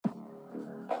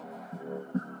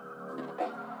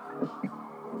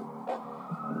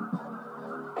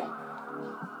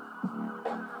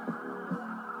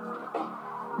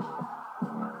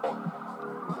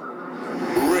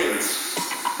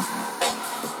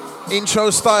Intro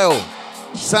style.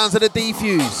 Sounds of the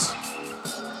DFUSE.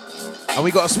 And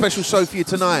we got a special show for you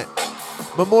tonight.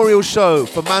 Memorial show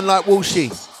for man like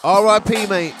Walshy. R.I.P.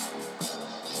 mate.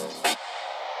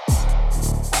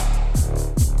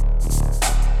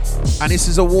 And this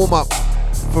is a warm-up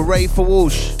for Rave for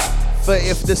Walsh.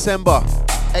 30th December.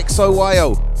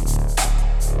 XOYO.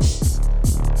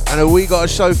 And we got a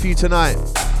show for you tonight.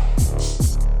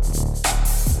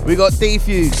 We got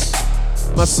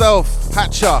DFUSE, myself,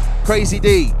 Hatcha, Crazy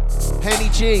D,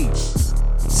 Heny G,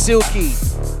 Silkie,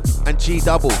 and G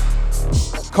Double.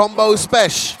 Combo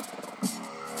Spesh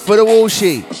for the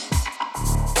Walshy.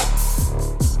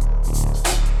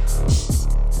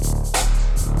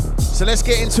 So let's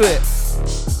get into it.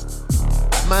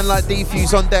 Man like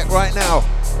DFUSE on deck right now.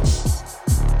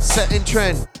 Setting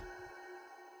trend.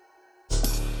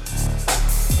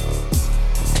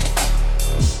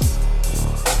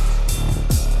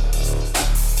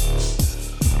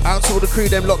 Out to all the crew,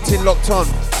 them locked in, locked on.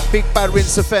 Big Bad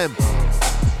Rinse FM.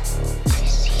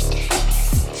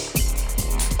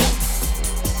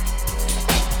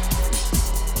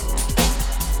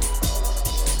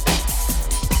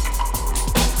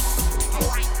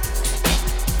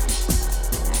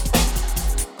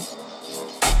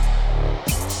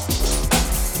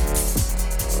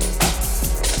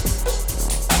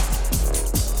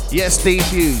 Yes,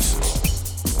 DFUSE.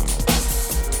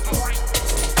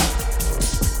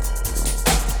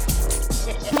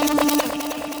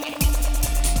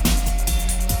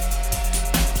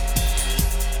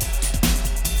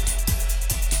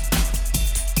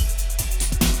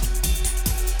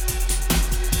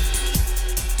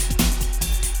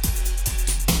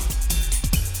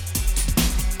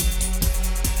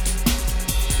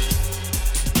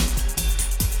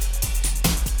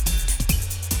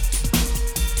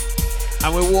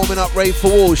 And we're warming up Rave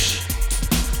for Walsh.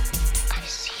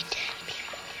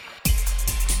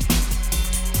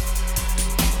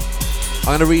 I'm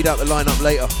going to read out the lineup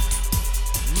later.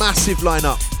 Massive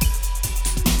lineup.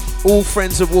 All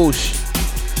friends of Walsh.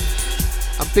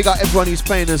 And big up everyone who's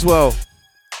playing as well.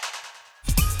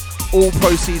 All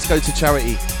proceeds go to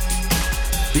charity.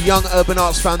 The Young Urban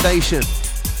Arts Foundation.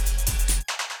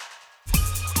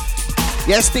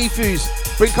 Yes,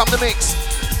 DFUSE, bring up the mix.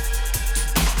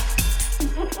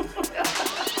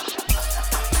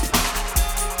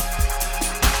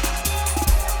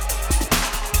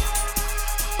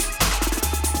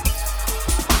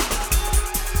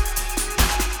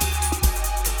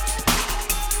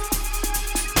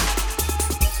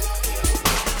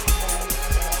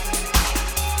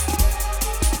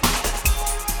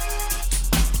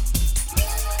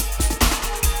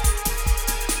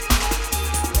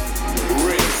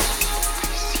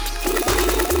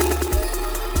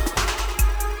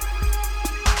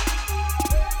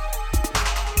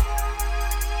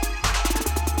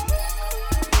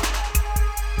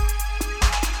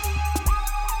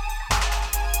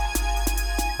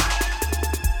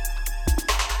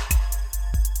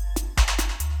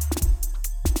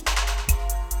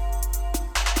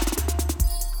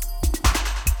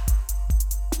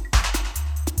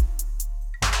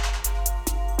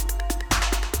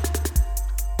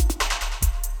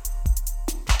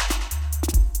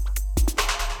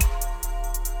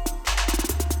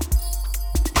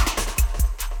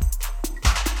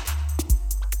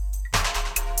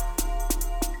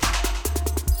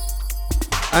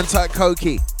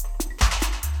 Anti-Koki,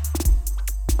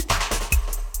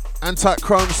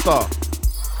 Anti-Kromestar,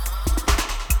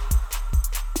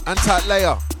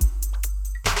 Anti-Layer,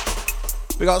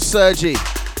 we got Sergi,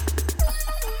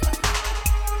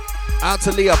 out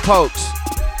to Leah Pokes,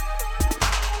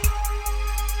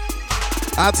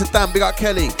 out to Dan, big up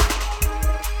Kelly,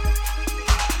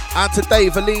 out to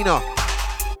Dave, Alina,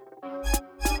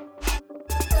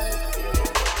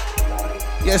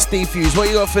 yes DFUSE, what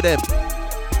you got for them?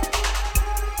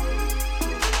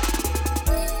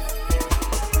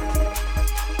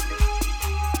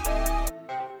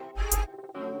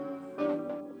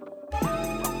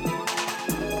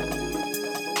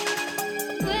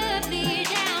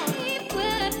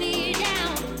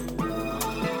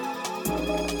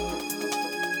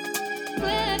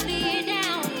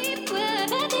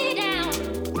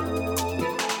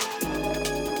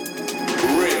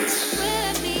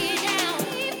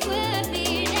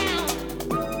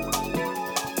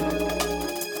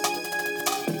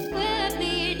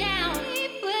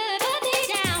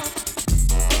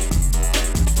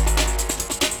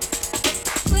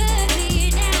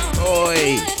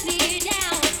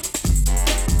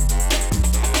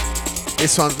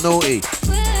 This one's naughty.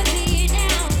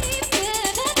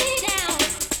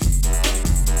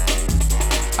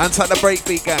 Anti the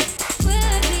breakbeat gang.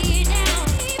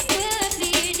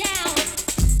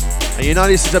 And you know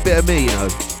this is a bit of me, you know.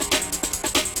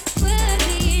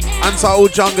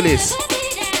 Untitled Junglist.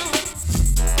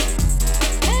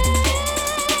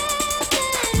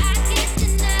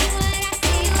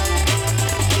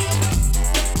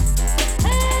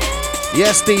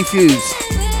 Yes, DFUSE.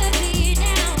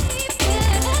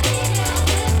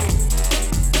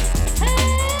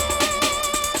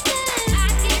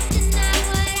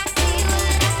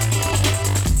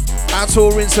 Out to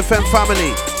all Rinse FM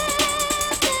family.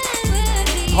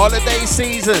 Holiday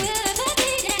season.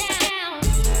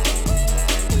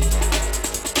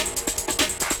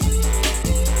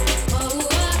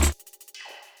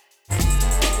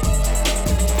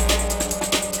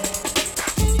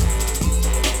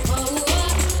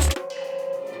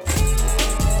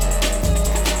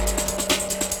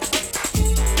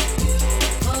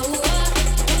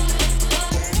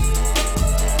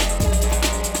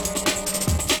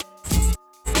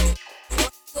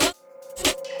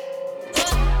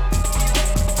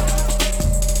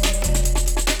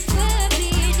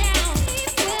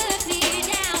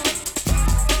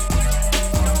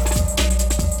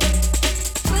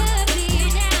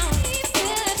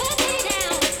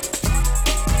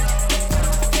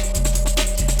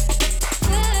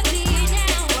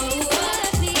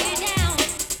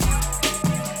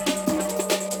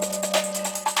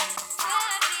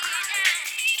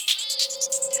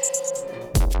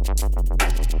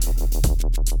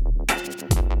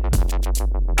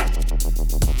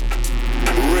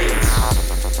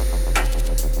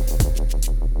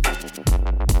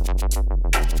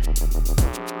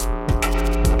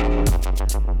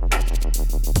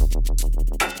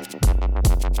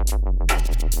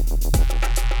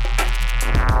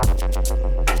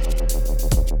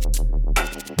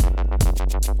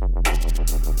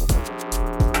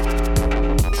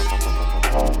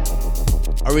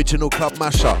 Original club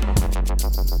masher.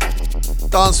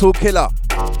 Dancehall killer.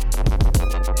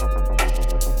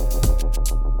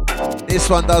 This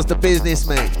one does the business,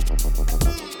 mate.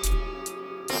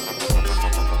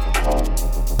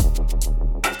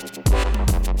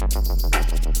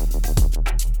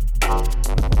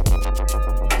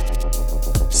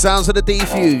 Sounds of the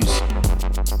DFUSE.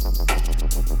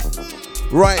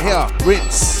 Right here,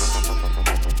 Rinse.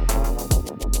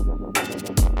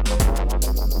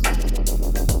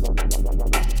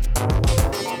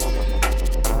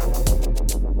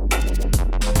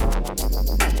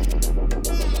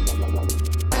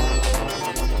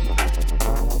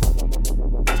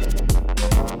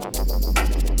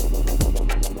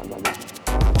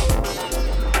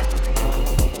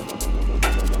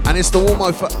 And it's the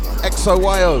Warmo for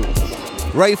XOYO.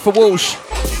 Rave for Walsh.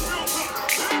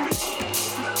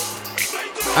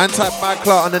 And type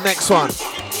BadKlaat on the next one.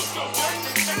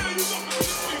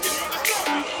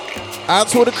 Out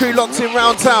to all the crew locked in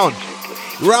round town,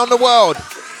 round the world.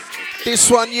 This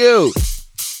one you.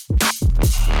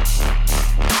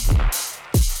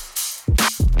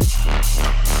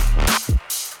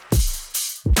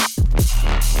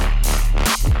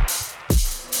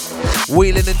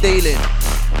 Wheeling and dealing.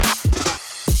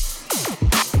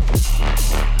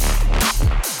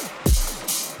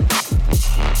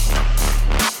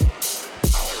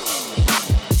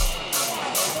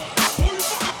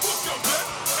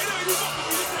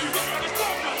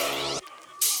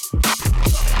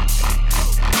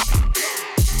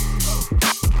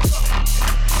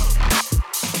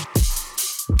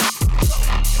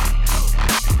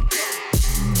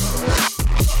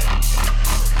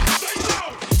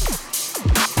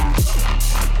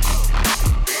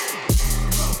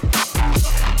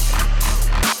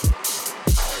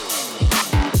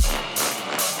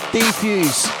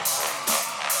 DFUSE,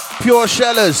 pure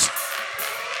shellers.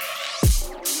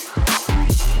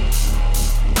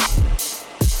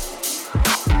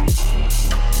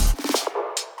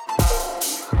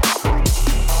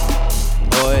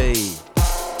 Oi.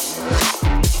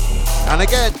 And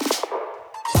again.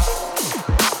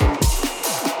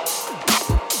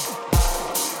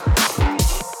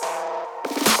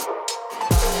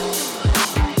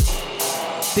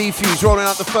 DFUSE rolling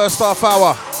out the first half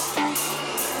hour.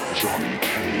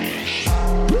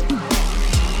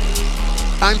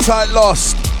 Untitled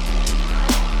Lost.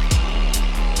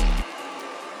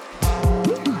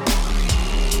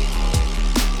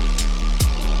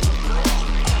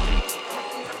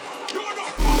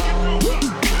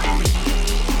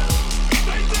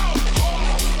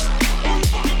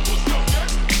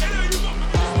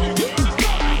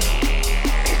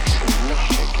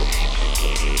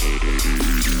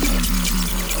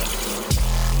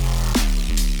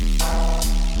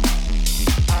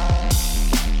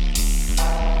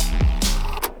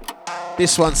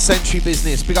 This one's Sentry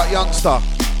business. Big up Youngster.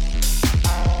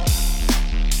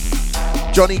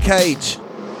 Johnny Cage.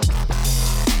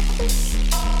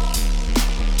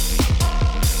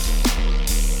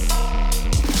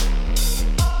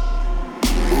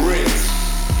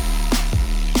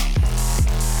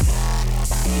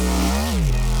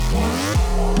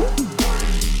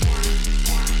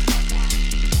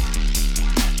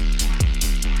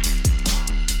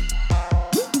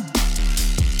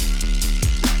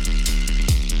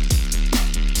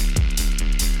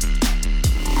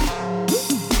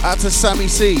 Out to Sammy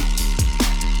C.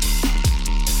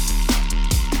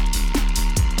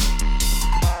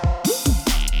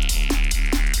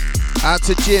 Out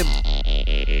to Jim.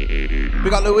 We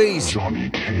got Louise.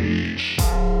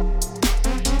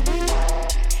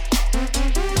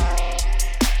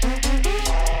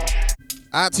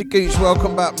 Out to Gooch,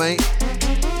 welcome back, mate.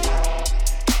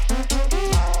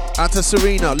 Out to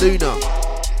Serena, Luna.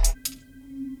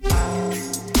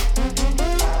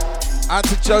 Out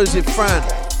to Joseph,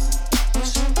 Fran.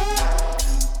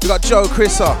 We got Joe,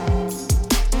 Chrissa.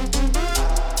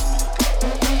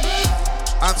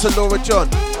 Out to Laura John.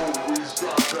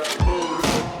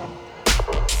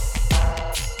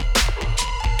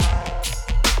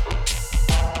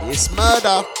 It's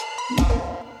murder.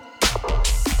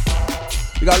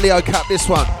 We got Leo Cap this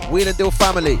one. Wheel and Deal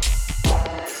family.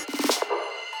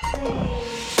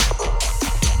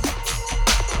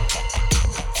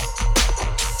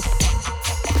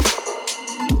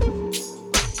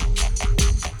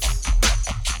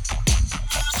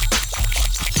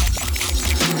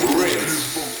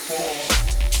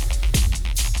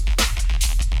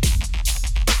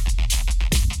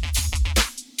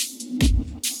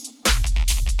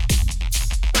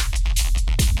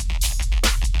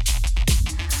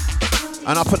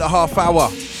 And up at the half hour.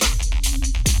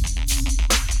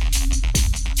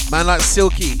 Man like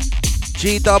Silkie,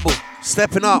 G Double,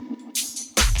 stepping up.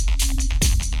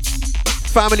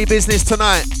 Family business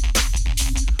tonight.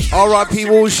 R.I.P.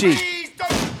 Walshy.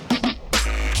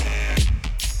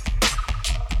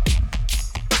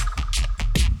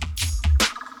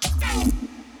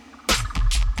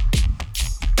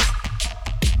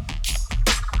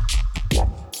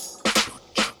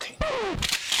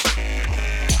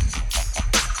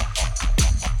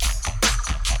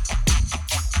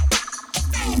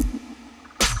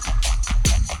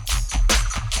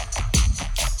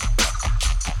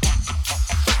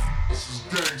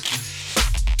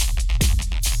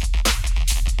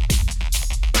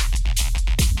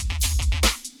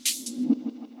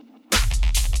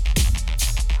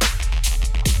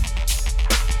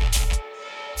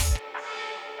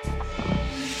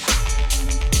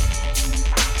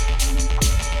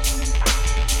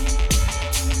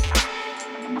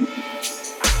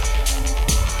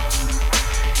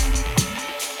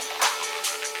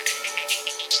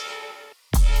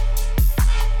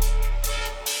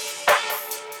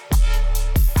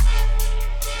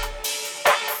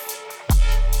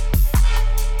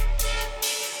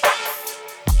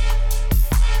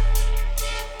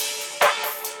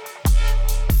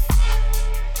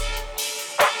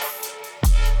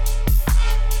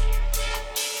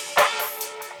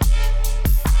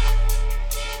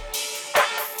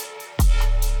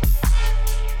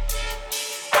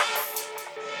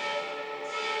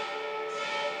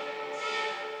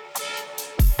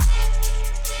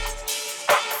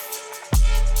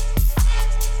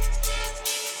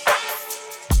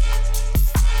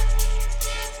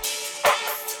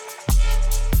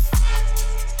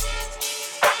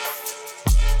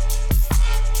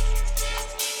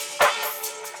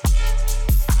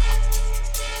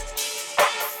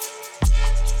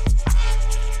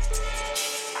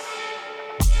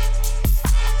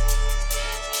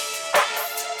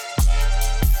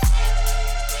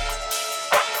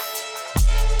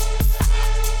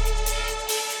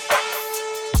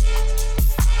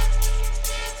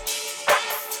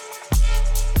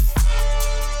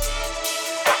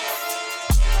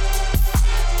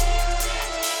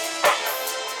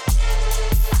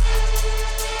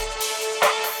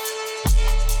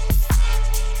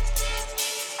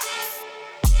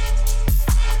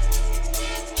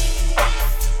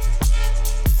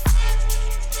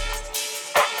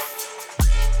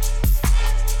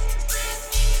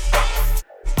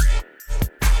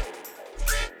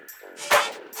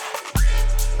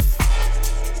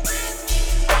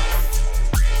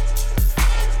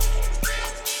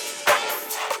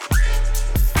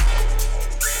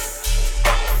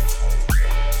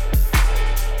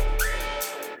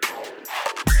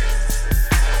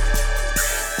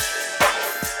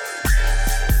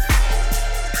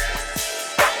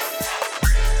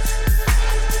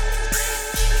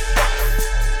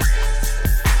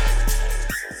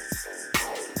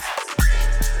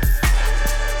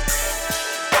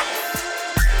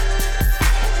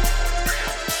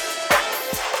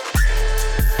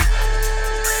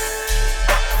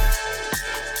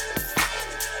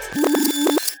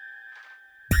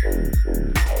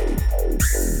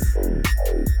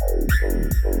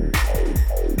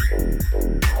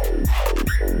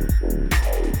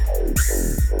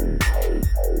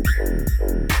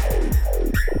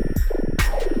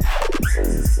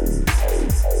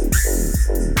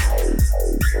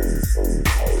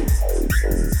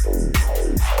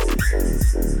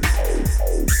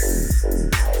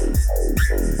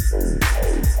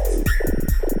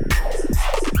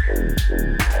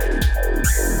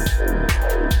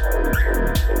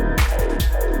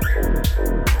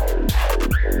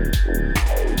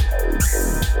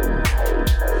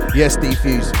 Yes,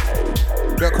 DFUSE.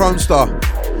 Got Kromestar.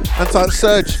 Untitled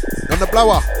Surge on the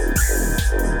blower.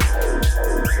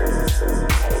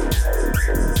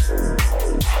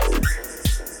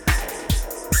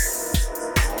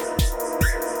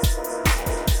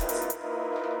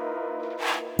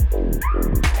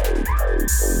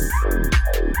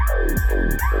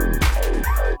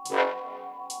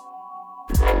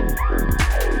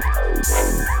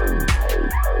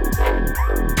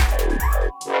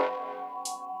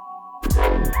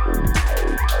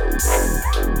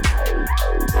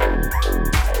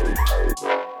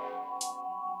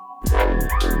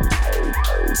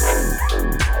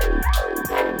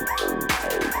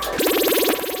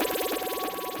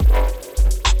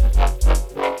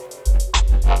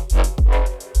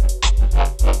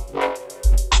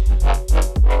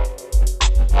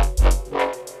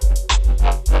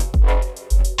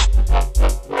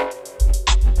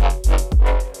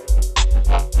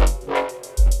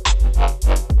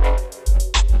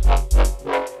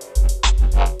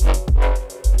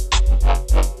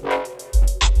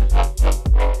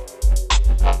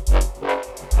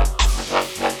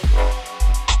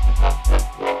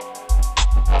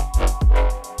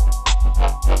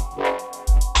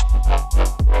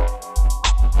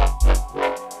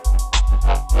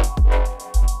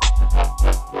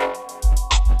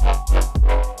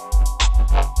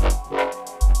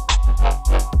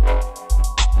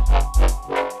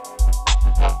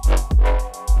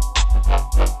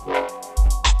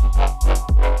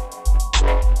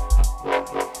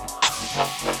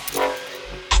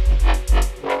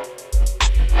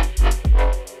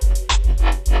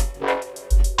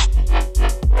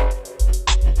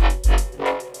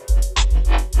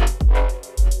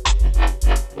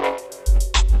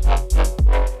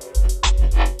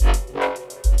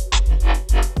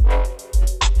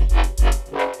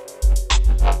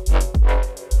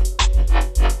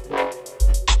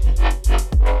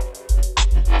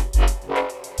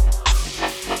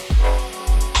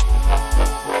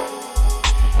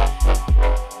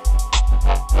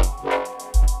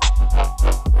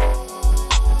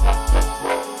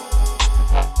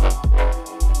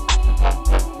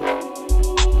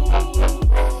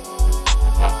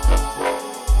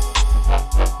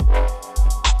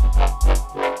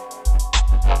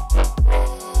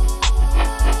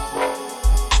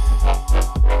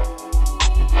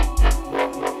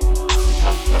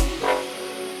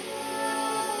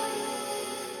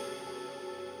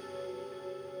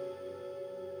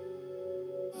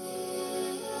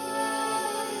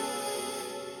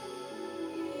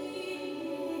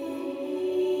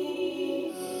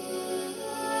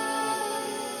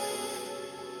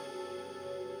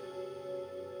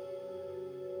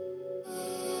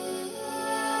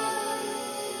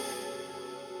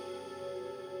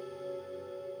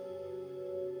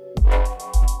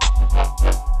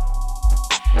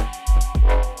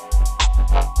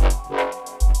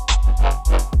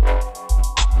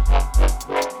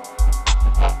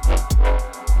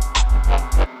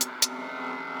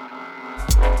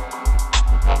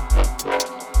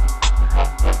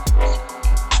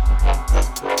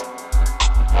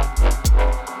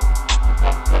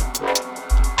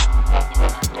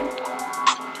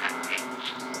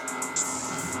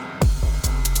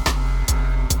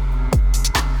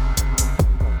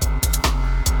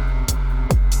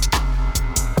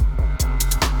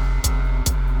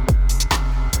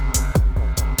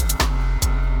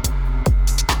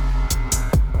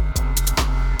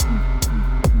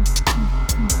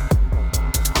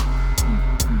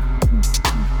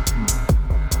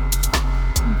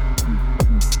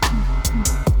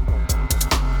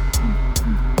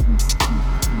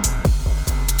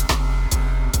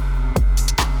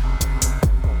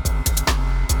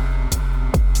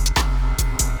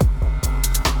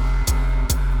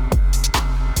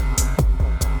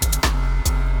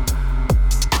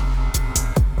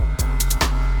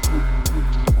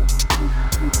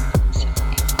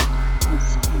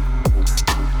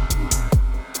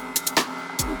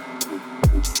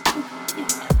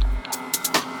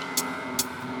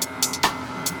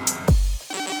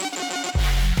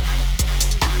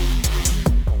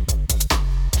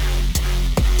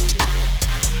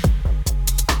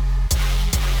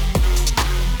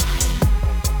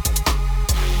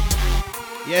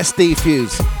 Yes,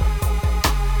 DFUSE.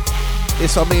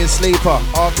 This on me and Sleeper,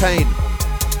 Arcane.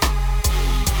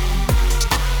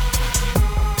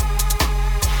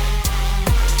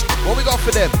 What we got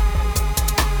for them?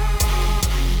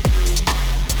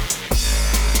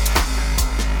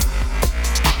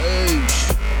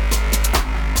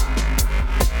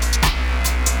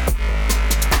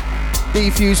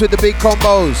 DFUSE with the big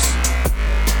combos.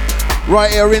 Right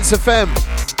here, Rinse FM.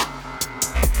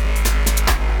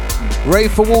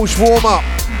 Rave for Walsh warm up.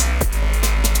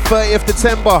 30th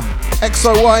December,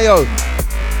 XOYO.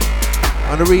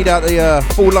 I'm gonna read out the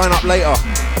full lineup later.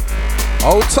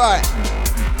 Hold tight.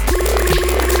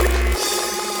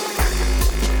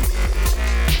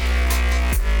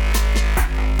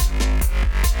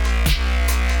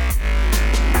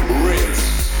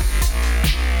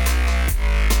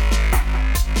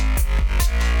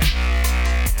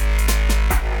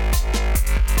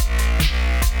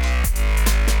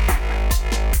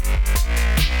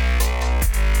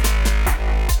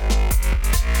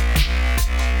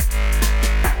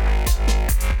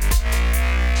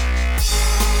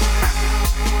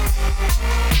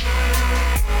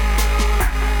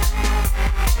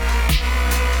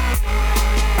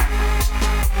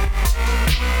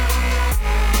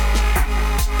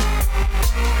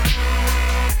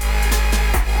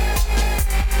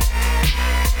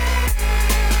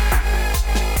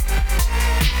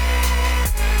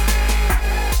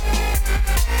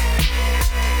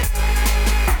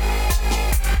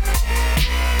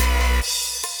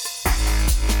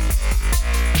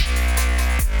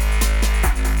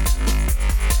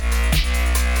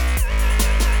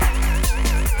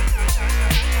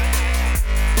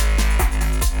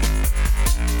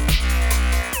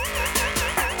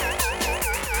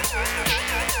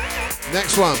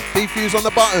 Next one, DFUSE on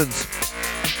the buttons.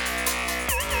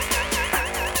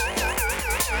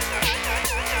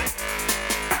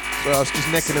 So I was just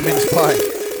necking a mince pie.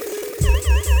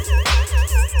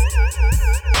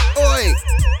 Oi!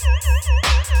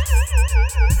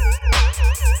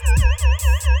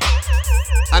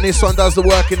 And this one does the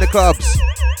work in the clubs.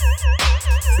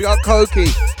 We got Koki.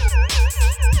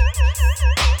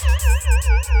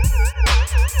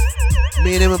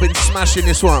 Me and him have been smashing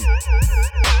this one.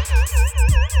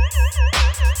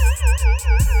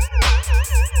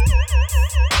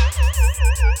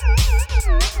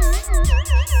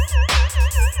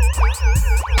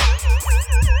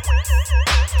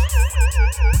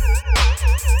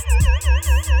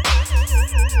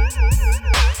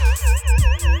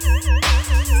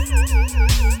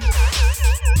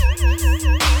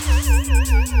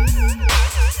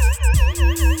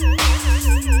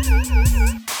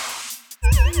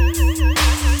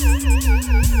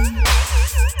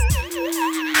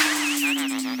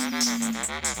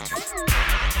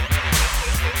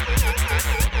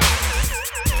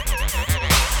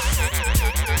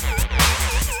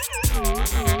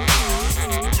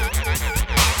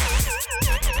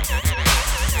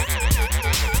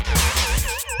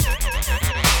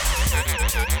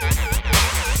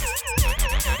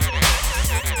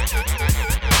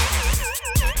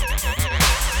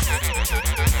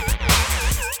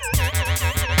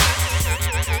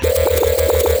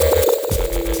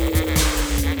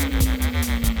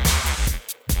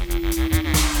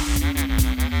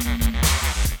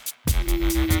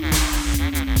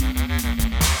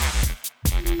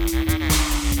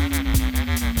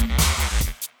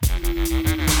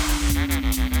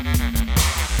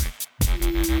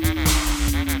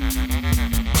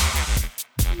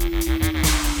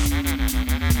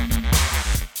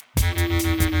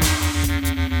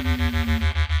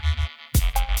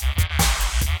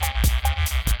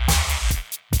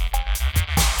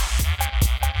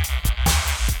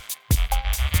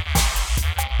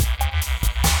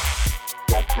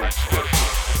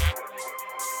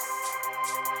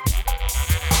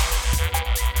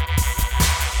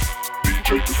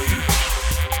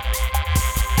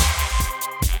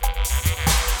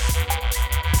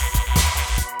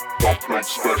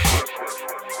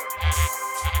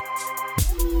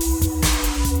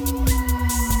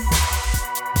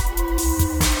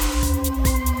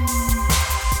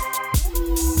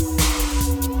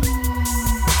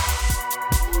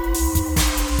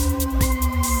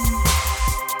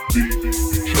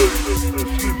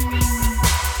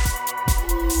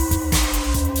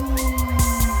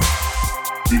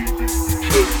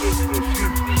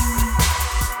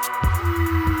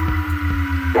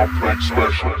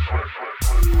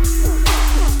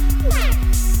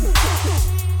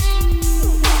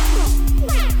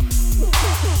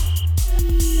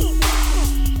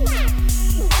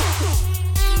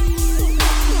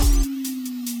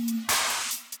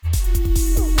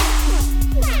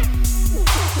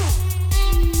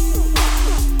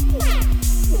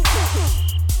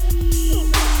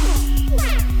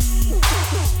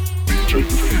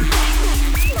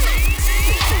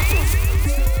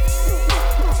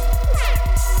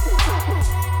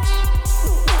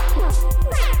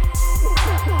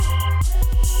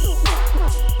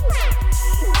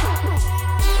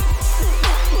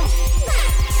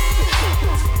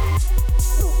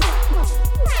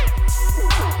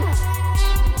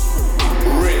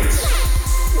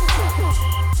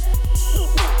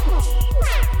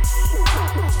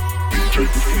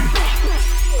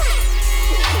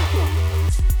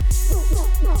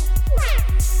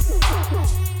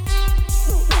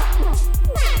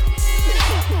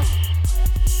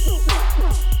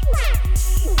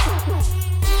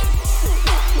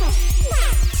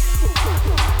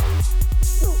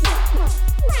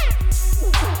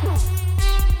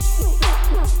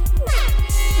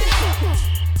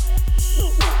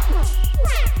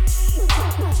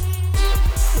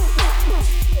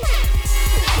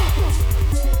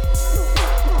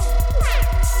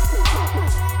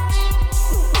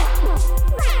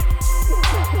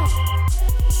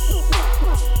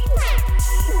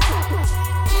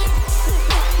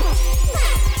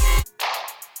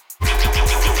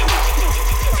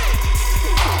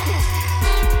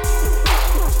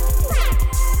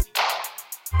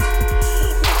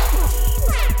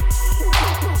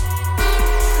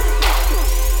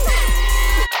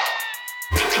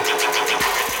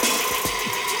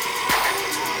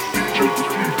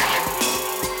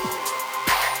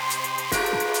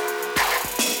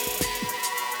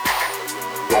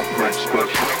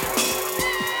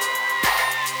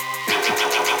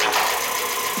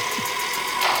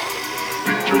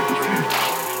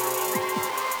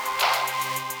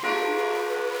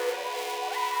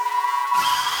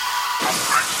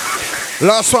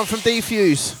 Last one from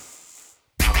DFUSE.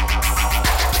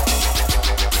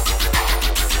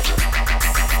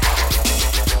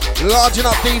 Largen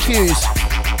up DFUSE.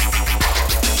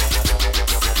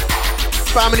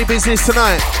 Family business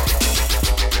tonight.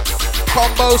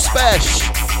 Combo Spesh.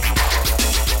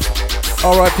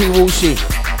 R.I.P. Walshy.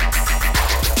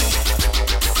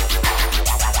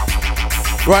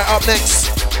 Right, up next,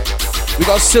 we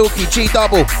got Silkie,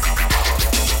 G-Double.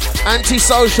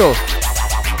 Antisocial.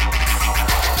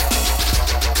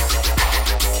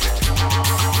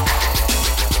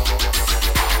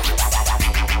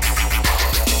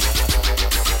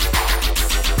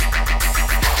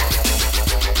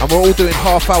 And we're all doing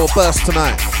half-hour bursts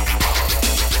tonight.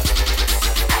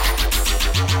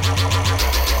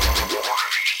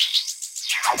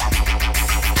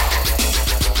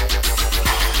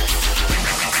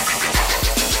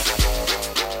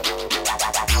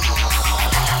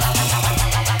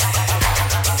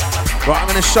 Right, I'm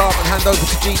going to sharp and hand over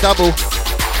to G-Double.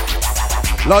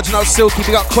 Large out Silkie,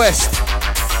 big up Quest.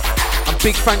 And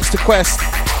big thanks to Quest.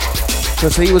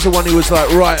 Because he was the one who was like,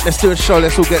 right, let's do a show,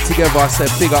 let's all get together. I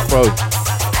said, big up, bro.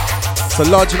 So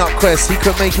large up Quest, he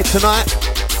couldn't make it tonight.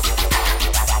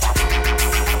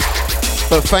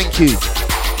 But thank you.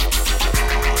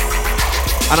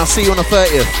 And I'll see you on the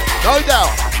 30th. No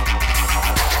doubt.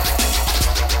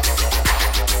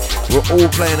 We're all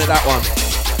playing at that one.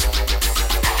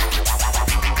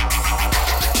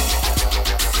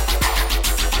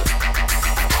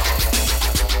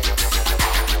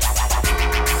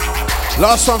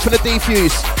 Last one for the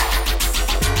DFUSE.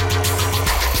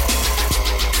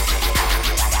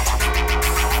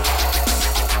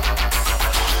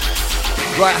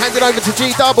 Right, hand it over to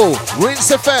G-Double.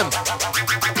 Rinse FM.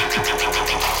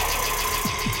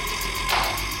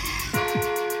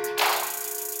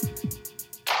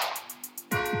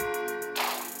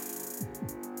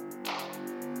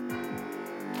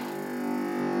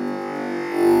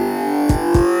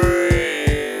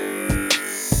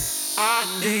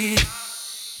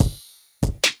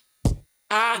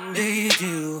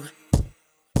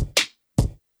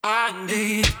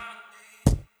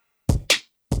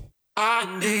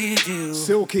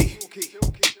 Silkie.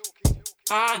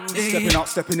 Stepping up,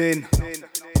 stepping in.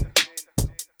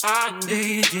 I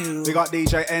need you. We got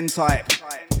DJ N-Type.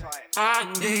 I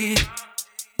need.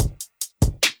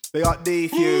 We got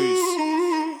DFUSE.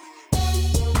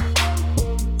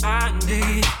 I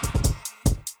need.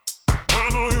 I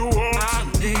know you want. I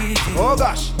need you. Oh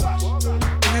gosh.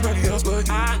 Anybody else but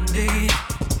you. I need.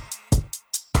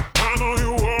 I know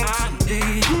you want. I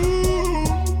need.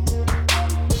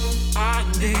 I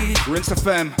need. Rinse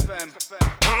FM.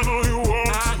 I know you want.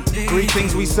 I need. Three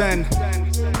things we send.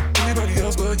 Anybody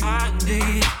else but you. I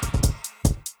need.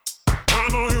 I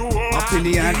know you want. Up in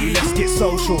the ante, let's get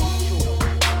social.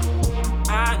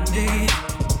 I need.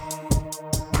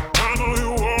 I know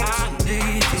you want. I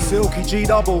need. Silkie,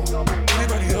 G-Double.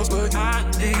 Anybody else but you. I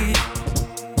need.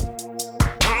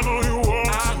 I know you want.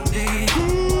 I need.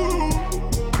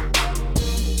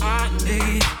 I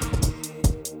need.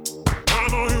 I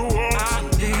know you want. I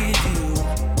need you.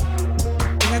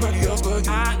 Anybody else but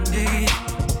you. I need.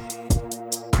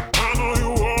 I know you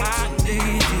want. I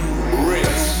need you.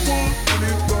 Rave.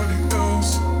 Anybody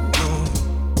else? No.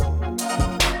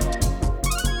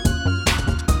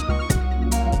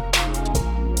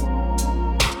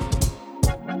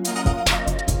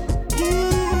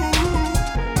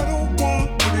 I don't want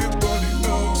anybody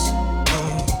else. No.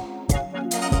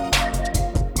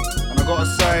 And I gotta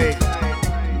say,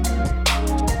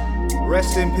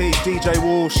 rest in peace, DJ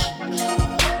Walsh.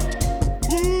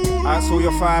 That's all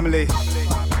your family. I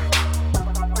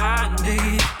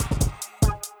need.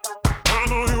 I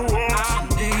know you want. I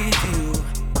need you.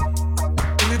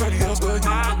 Anybody else but you.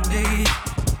 I need.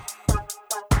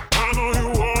 I know you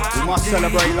want. We must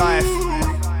celebrate life.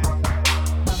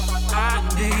 I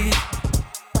need.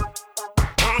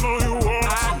 I know you want.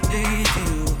 I need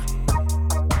you.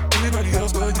 Anybody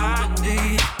else but you. I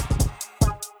need.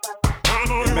 I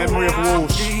know you In memory of want.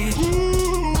 Walsh. I need.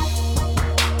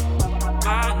 I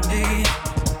need.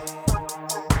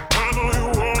 I know you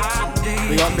want. I need.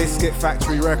 We got Biscuit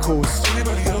Factory Records.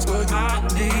 Anybody else but you. I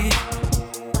need.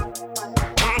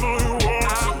 I know you want.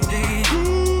 I need.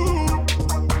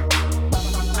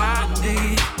 I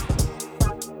need.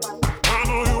 I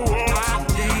know you want. I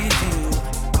need you.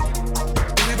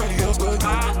 Anybody else but you. I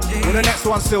need. Well, the next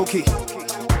one, Silkie.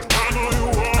 I know you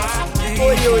want. I need.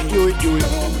 Oi, oi, oi, oi.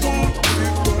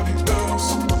 Anybody else?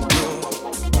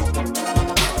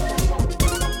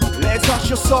 Let it touch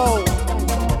your soul.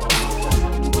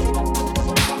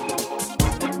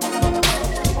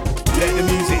 Let the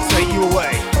music take you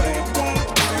away.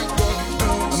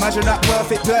 Imagine that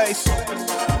perfect place.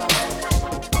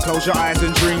 Close your eyes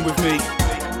and dream with me.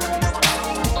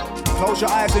 Close your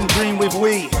eyes and dream with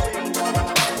we.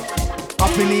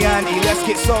 Up in the ante, let's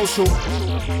get social.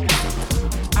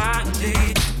 I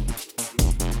need.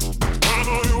 I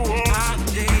know you want. I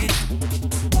need.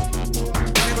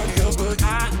 Anybody else but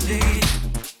I need.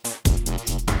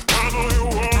 I know you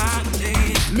want. I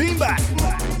need. Lean back.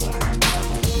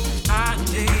 I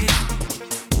need.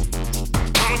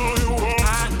 I know you want.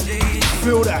 I need.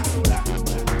 Feel that.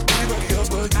 Anybody else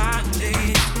but I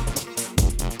need.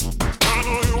 I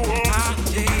know you want. I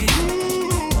need.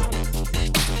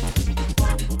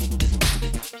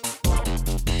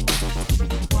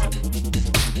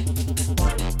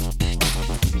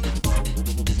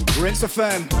 Rinse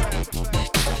FM.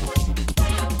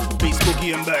 Beats,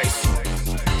 boogie and bass.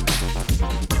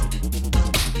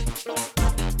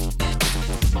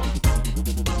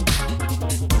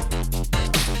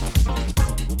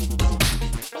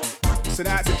 So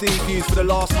now it's a DFUSE for the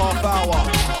last half hour.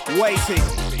 Waiting.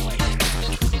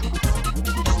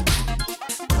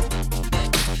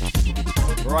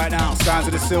 Right now, sounds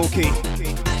of the Silkie.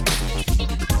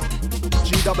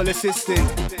 G-double assisting.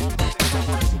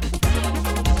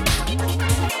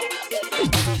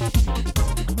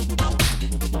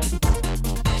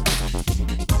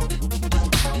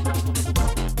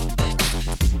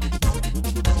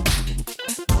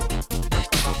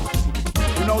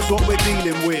 Who knows what we're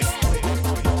dealing with?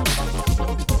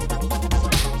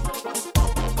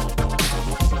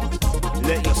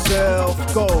 Let yourself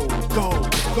go, go,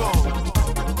 go.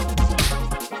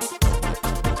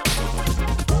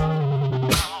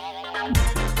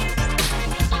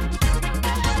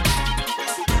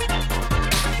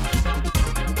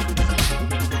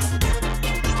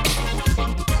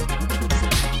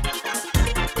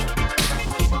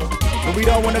 But we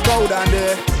don't want to go down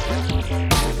there.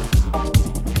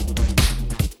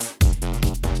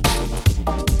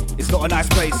 It's not a nice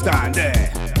place down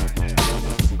there.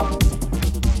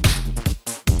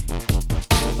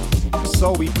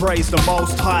 So we praise the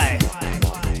Most High.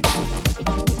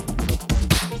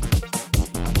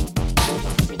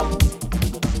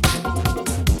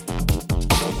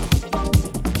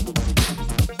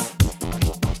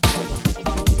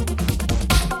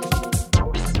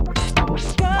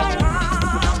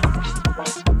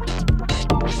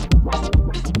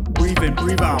 Breathe in,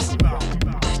 breathe out.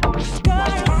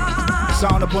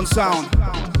 Sound upon sound.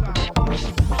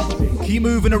 Keep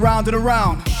moving around and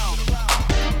around.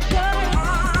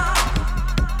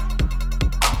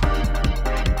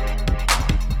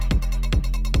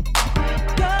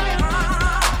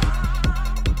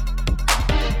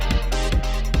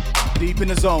 Deep in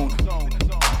the zone.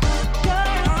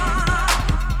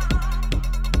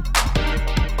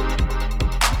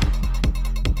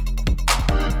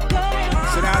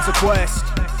 So now it's a quest.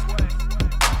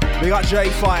 We got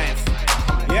J5.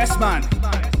 Yes, man.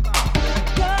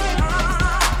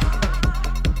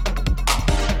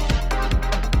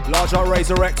 Large Art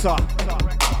Resurrector.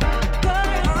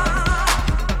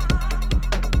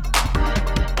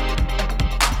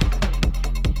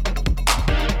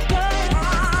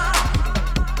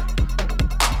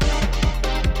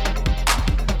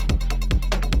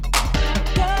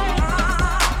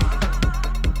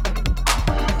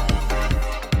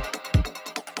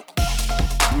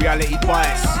 Reality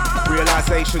bias,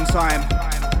 realization time.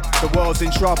 The world's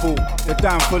in trouble, the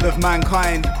downfall of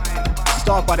mankind.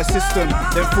 Starved by the system,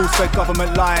 then false fake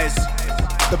government lies.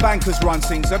 The bankers run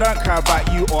things, they don't care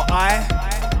about you or I.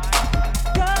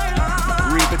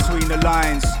 Read between the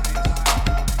lines.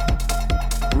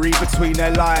 Read between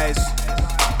their lies.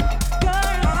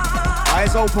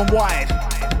 Eyes open wide.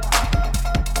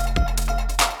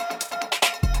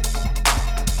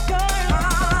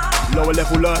 Lower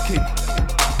level lurking.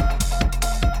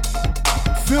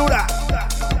 Feel that.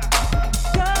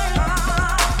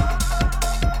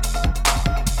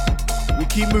 We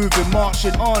keep moving,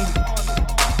 marching on.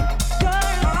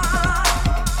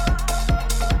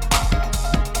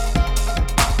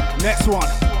 Next one.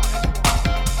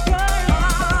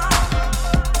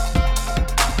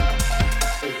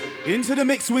 Into the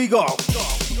mix we go.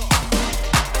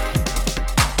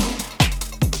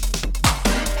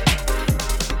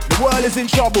 The world is in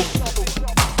trouble.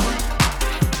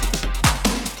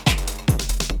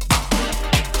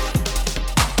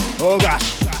 Oh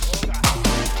gosh.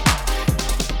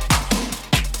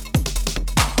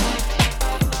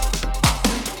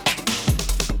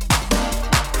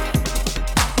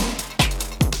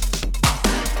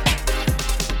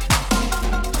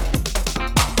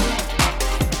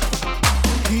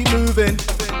 Keep moving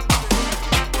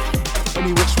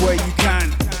any which way you can.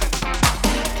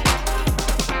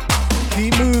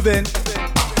 everything.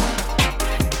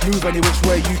 Move any which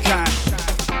way you can.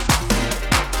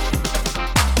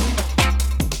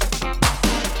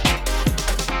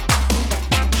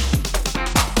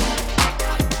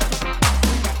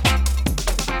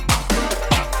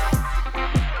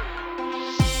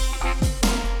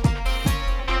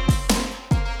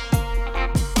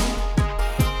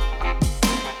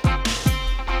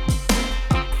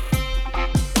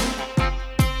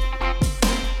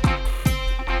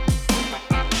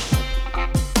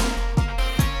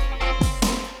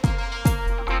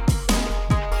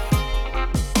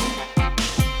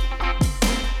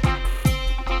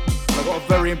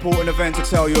 Important event to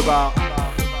tell you about.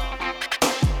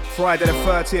 Friday the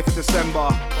 30th of December,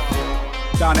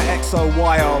 down at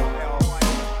XOYO,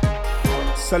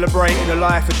 celebrating the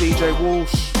life of DJ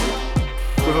Walsh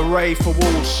with a rave for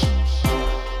Walsh.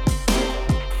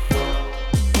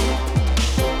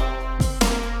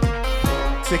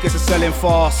 Tickets are selling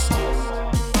fast.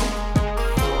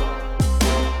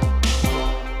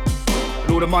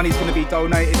 And all the money's going to be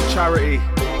donated to charity.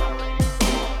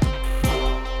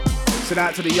 Sent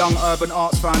out to the Young Urban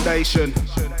Arts Foundation.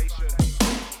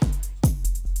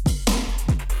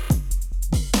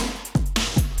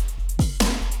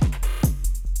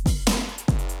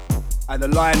 And the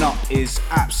lineup is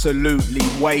absolutely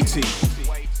weighty.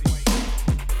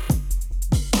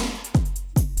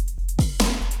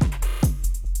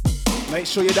 Make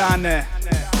sure you're down there.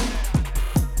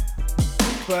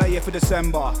 30th of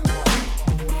December.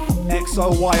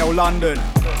 XOYO London.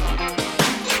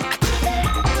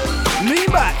 Lean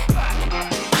back.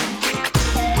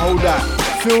 Hold that.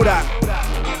 Feel that.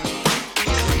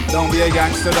 Don't be a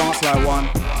gangster, dance like one.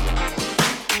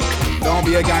 Don't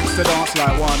be a gangster, dance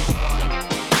like one.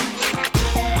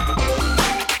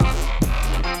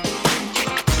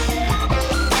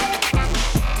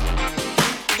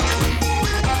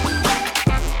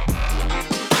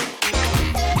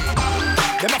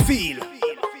 Let me feel.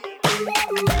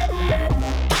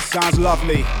 Sounds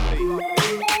lovely.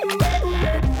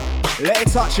 Let it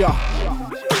touch ya.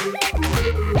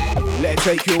 Let it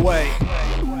take you away.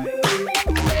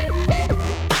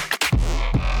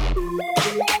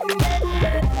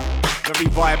 Very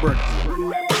vibrant.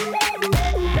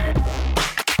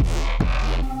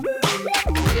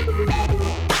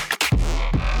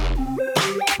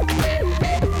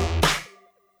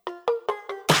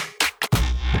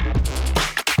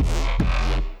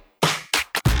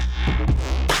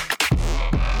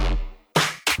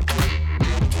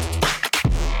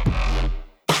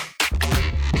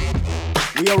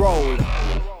 We a roll.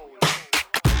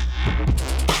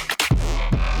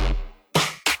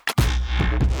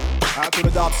 Out to the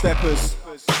dub steppers.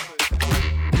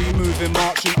 Keep moving,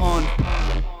 marching on.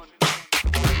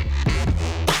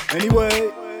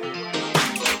 Anyway.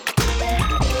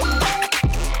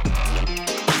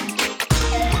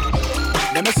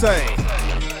 Let me say.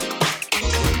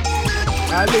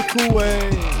 A little way.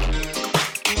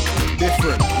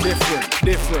 Different, different,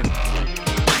 different.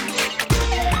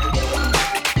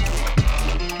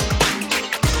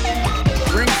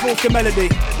 Bring forth the melody.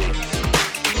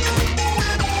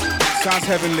 Sounds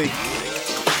heavenly.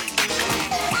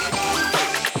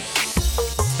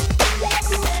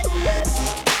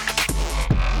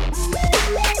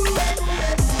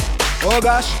 Oh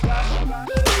gosh.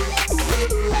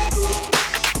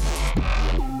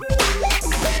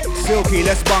 Silkie,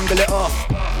 let's bungle it off.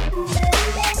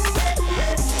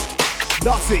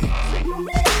 Dotty.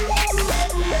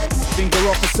 Finger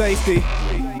off for safety.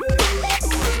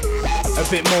 A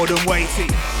bit more than weighty.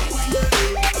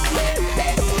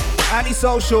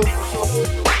 Antisocial.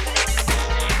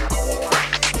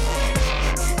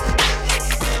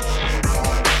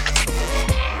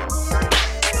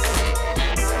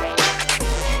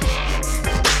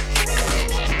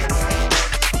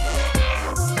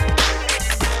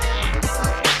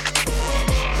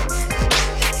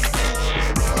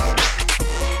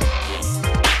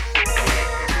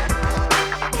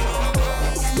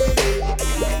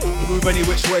 Move any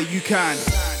which way you can.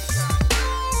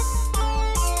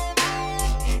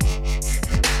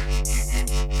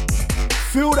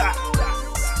 Feel that.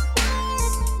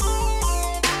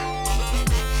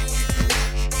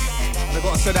 And I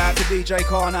gotta send out to DJ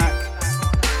Karnak.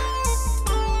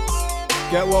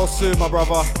 Get well soon, my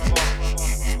brother.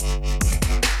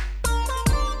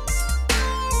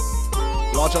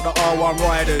 Large up the R1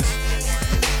 riders.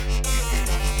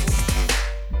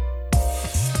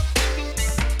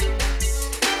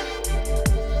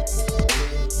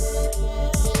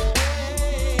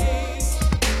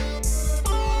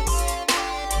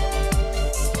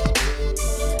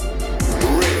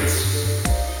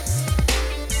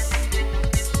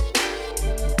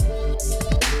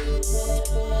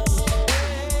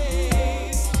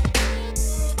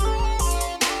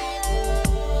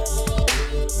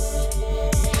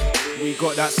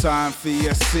 got that sound for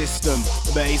your system.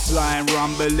 Bassline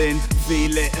rumbling,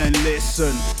 feel it and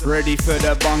listen. Ready for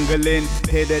the bungling,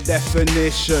 hear the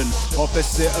definition.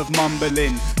 Opposite of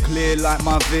mumbling, clear like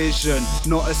my vision.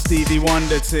 Not a Stevie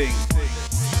Wonder thing.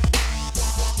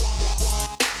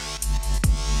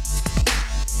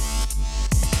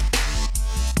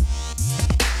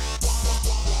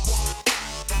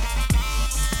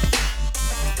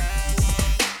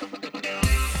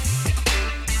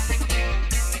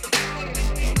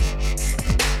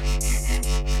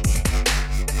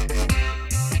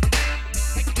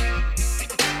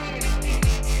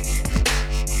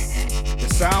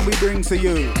 Sound we bring to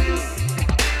you.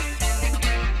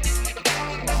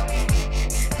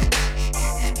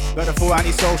 Got the full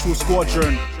anti-social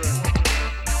squadron.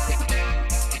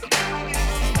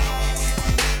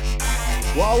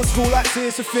 What old school like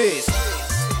Tears of Fears?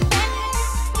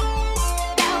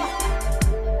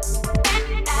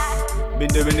 Been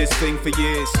doing this thing for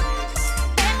years.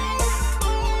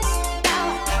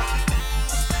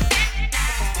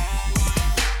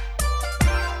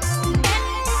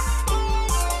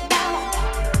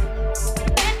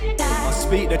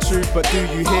 Speak the truth, but do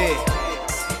you hear?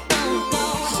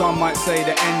 Some might say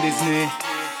the end is near.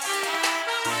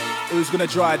 Who's gonna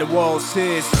dry the world's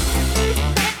tears?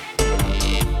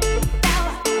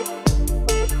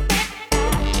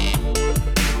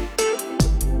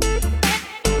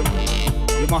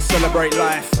 You must celebrate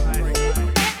life.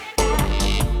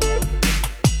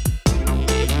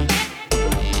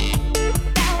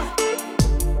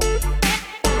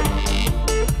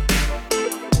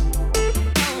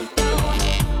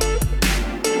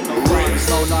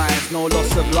 No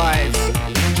loss of lives,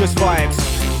 just vibes.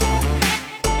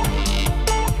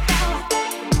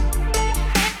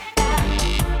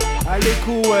 A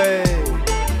little way.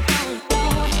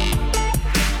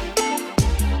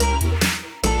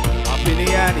 Up in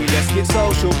the ante, let's get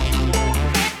social.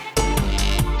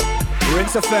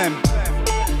 Rinse FM.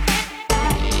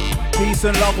 Peace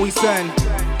and love we send.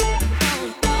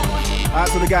 Out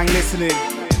to the gang listening.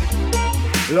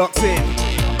 Locked in.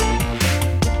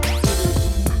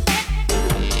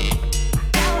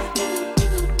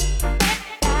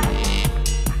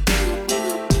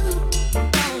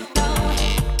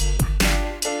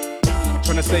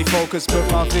 Stay focused,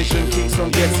 but my vision keeps on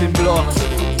getting blocked.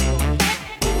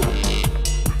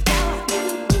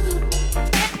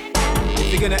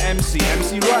 If you're gonna MC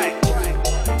right.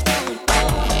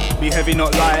 Be heavy,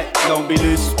 not light. Don't be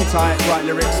loose, be tight. Right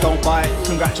lyrics, don't bite.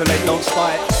 Congratulate, don't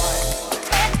spite.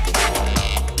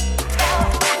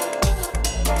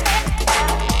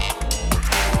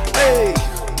 Hey!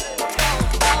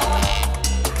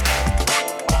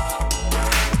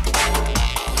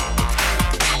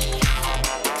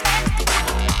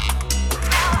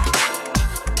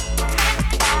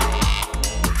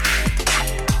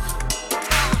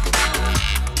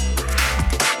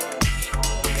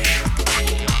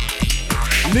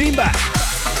 Lean back.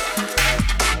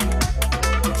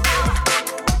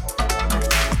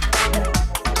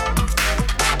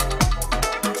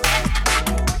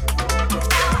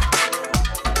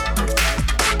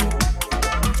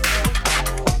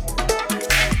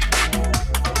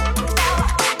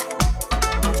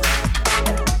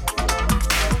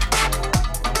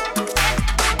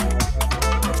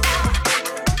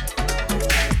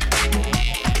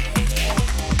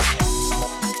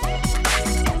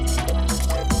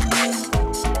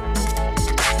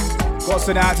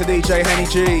 Send out to DJ Heny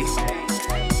G.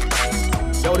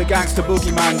 Yo, the gangster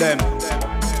boogeyman them.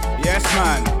 Yes,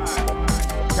 man.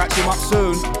 Catch him up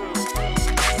soon.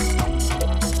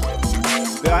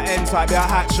 They are N-Type, they are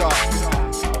Hatcha.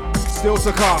 Still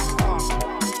to come.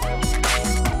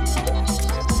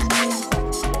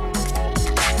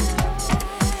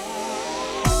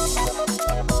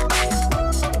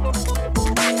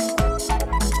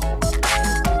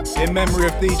 In memory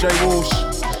of DJ Walsh.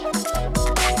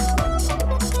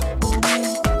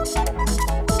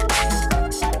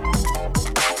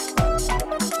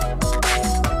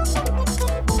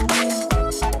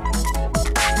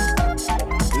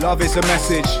 Love is a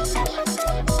message.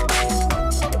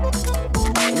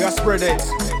 We are spread it.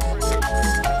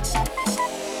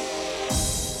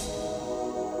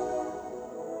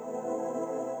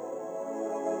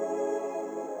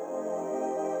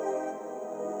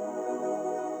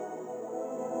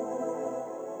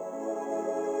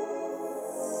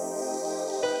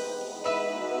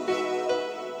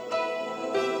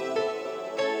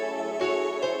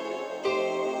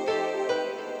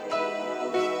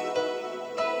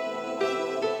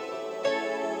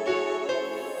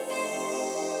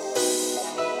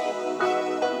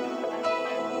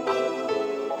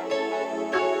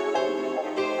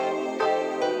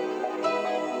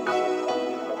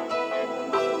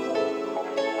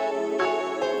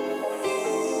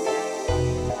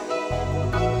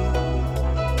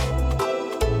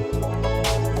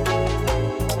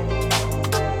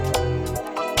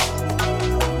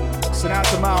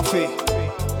 Puffy.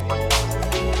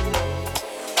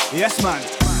 Yes, man.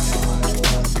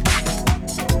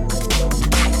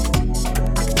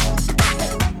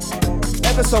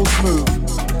 Ever so smooth.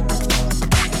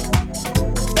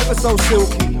 Ever so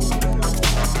silky.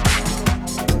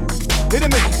 Hit a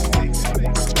mix.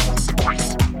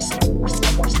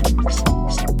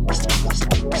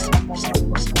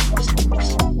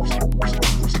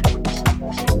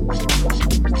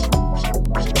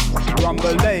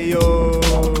 Rumbaleo.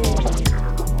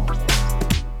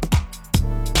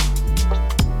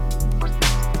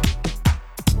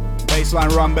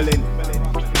 Baseline rumbling.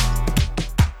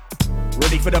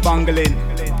 Ready for the bungling.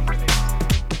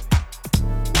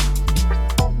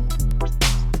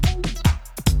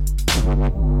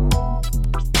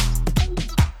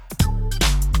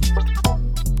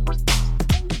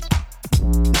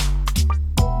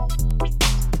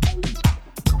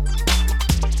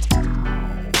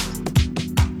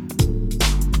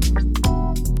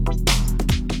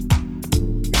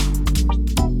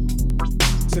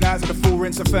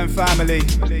 FM family,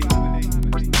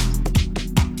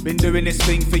 been doing this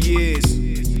thing for years.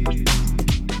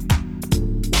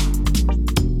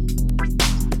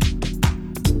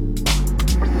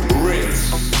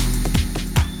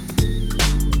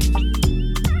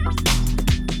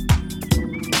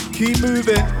 Keep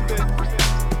moving.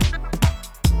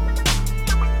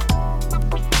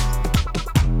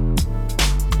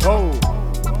 Oh,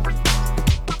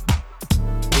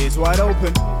 it's wide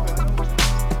open.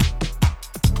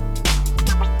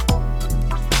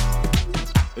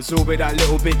 It's all been that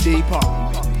little bit deeper.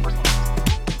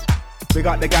 We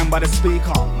got the gang by the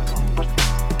speaker.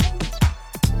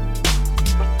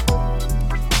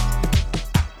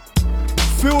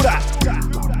 Feel that.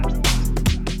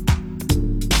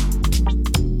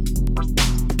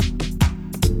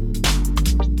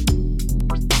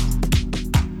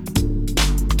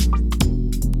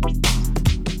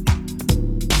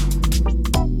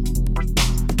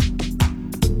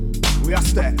 We are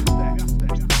step.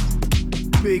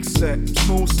 Big set,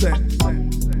 small set.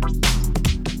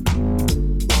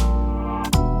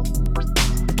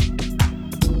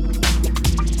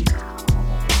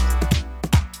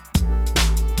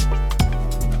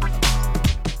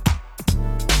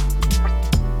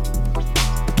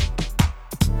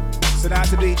 So now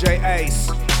to DJ Ace.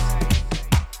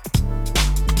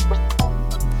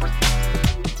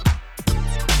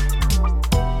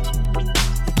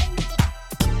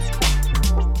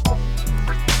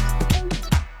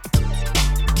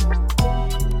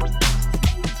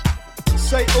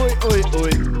 Say oi, oi,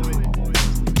 oi.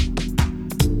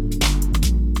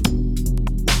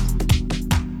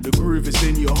 The groove is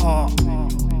in your heart.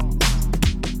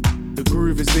 The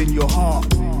groove is in your heart.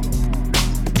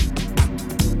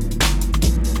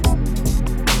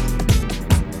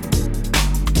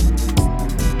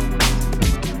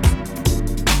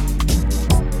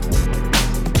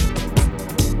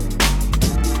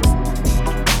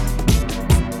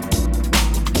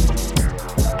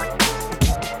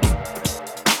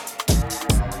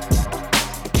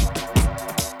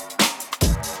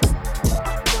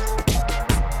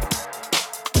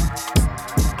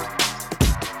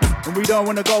 We don't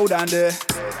want to go down there.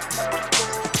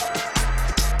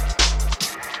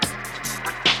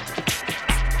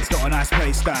 It's got a nice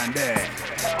place down there.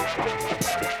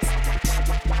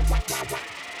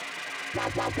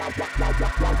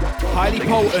 Highly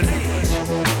potent.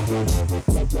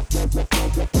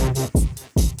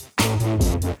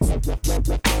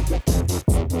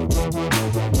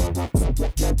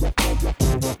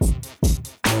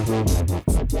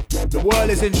 The world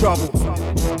is in trouble.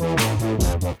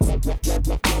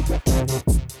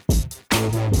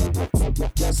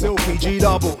 Silkie G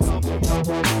double.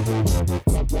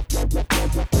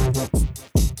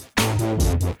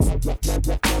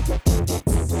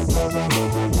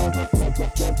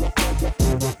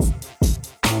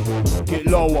 Get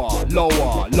lower,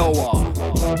 lower, lower.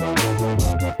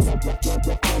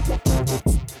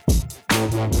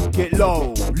 Get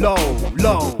low, low,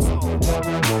 low.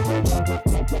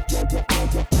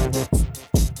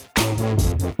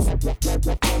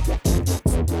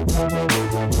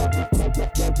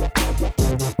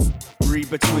 Read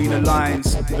between the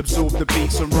lines, absorb the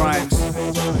beats and rhymes.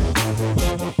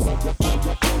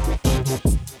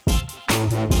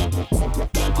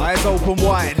 Eyes open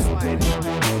wide.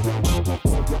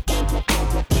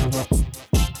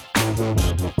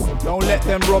 Don't let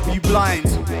them rob you blind.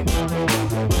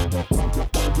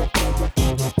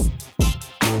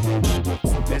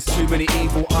 There's too many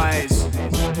evil eyes,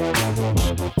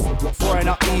 throwing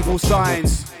up evil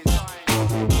signs.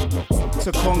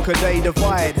 To conquer they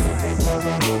divide.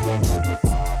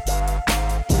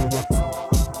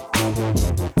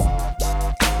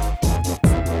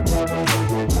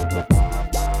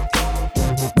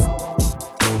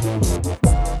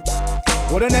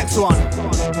 the next one.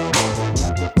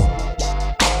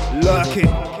 Lurking.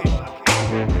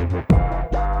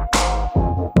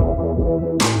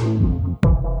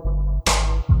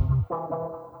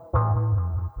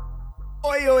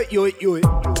 Oi, oi, oi, oi.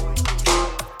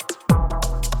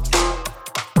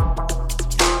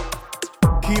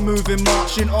 Keep moving,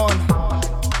 marching on.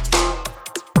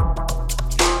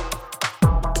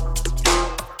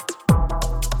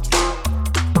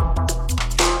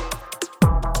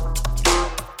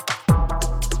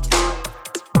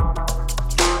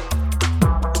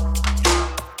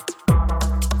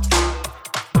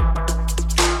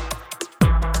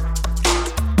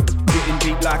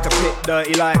 Like a pit,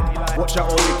 dirty like. Watch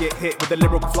out or you get hit with the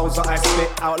lyrical flows that I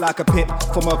spit out like a pit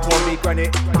from a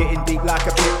pomegranate. Getting deep like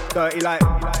a pit, dirty like.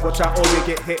 Watch out or you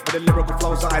get hit with the lyrical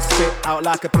flows that I spit out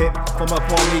like a pit from a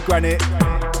pomegranate.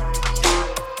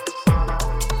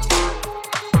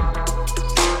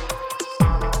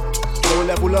 Low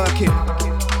level lurking.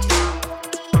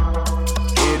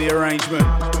 Hear the arrangement.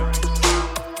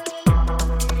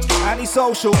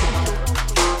 Antisocial.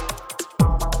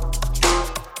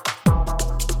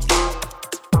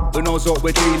 Who knows what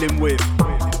we're dealing with?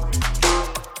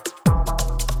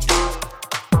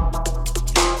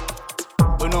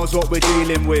 Who knows what we're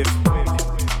dealing with?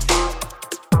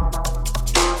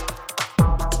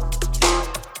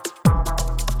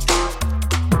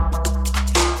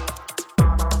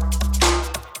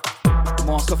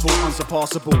 Masterful,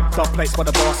 unsurpassable. Tough place by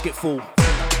the basketful.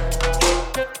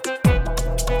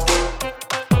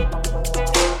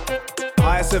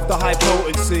 Highest of the high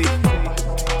potency.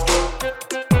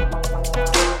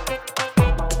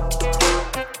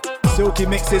 Silkie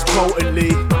mixes potently.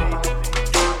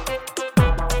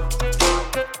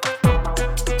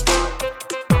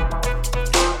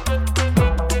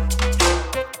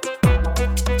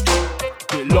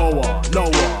 Get lower,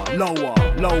 lower, lower,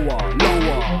 lower,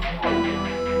 lower.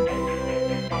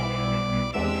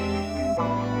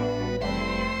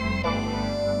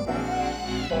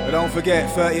 But don't forget,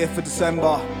 30th of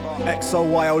December,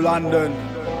 XOYO London.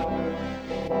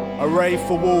 A rave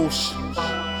for Walsh.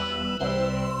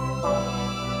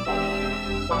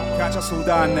 Catch us all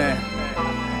down there.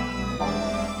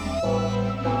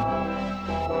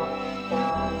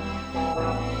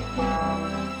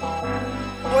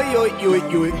 Oi, oi, oi,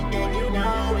 oi.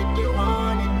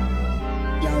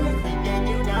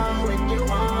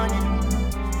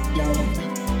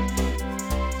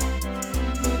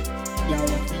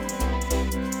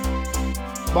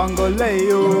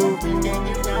 Bangoleo.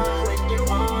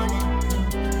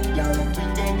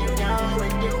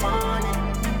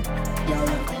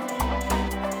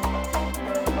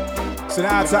 So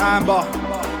now to Amber.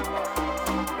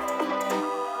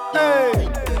 Hey!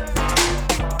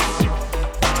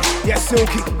 Yes,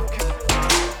 Silkie.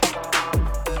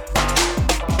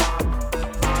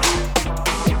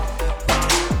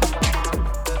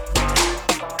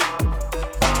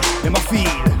 Let me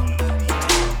feel.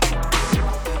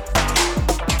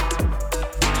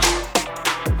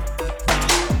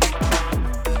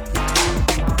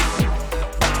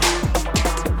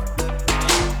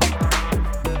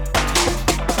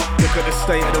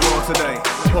 State of the world today.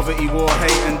 Poverty, war,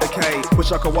 hate and decay.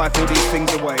 Wish I could wipe all these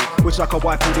things away. Wish I could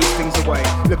wipe all these things away.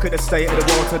 Look at the state of the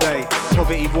world today.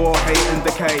 Poverty, war, hate and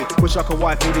decay. Wish I could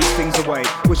wipe all these things away.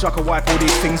 Wish I could wipe all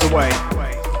these things away.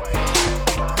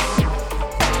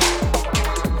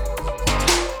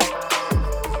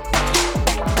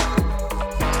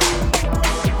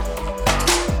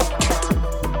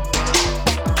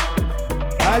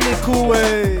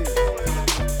 Alikuwe.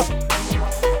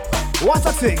 What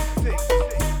a thing.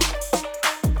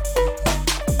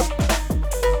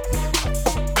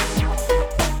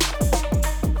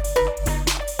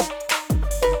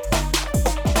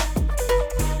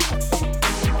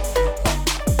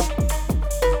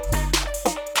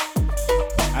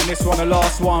 This one, the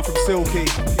last one from Silkie,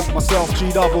 myself, G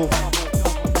double.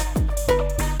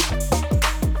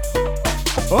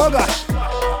 Oh gosh.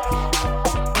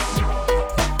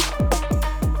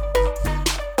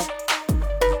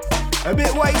 A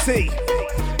bit weighty.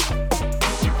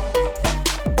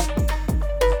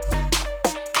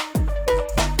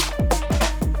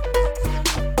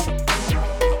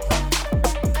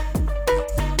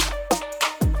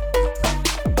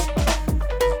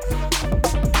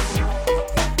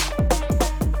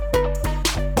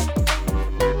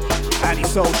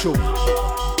 Social.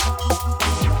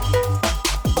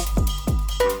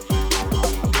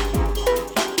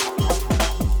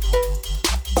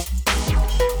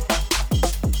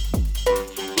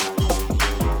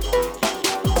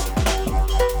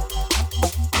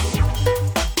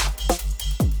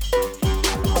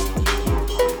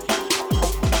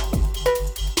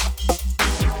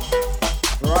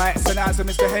 to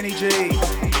Mr. Heny G.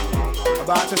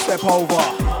 About to step over.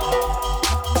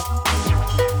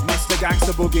 Mr.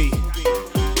 Gangsta Boogie.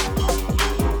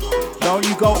 Don't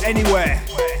you go anywhere.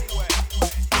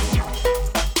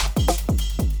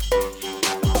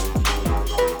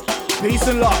 Peace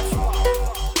and love.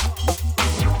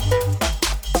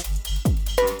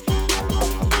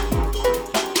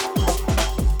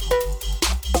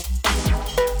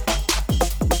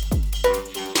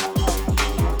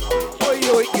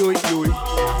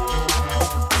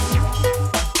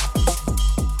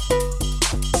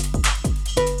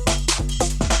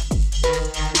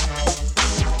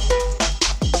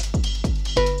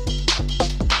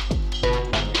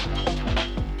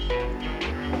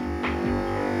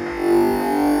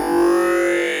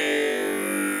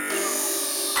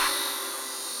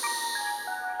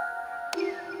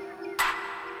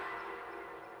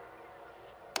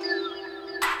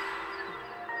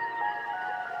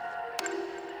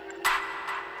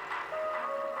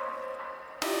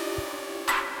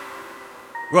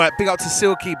 Right, big up to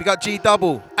Silkie, big up G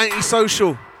Double,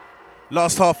 Antisocial,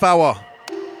 last half hour.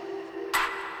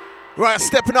 Right,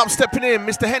 stepping up, stepping in,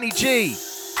 Mr. Heny G,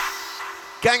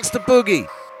 Gangsta Boogie.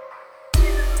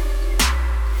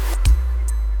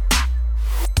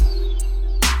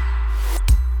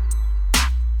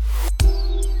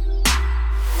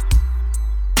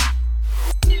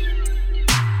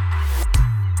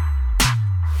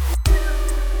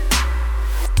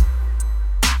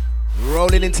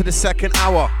 Rolling into the second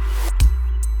hour.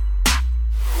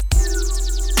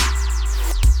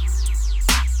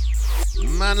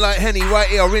 Man like Heny right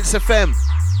here, Rinse FM.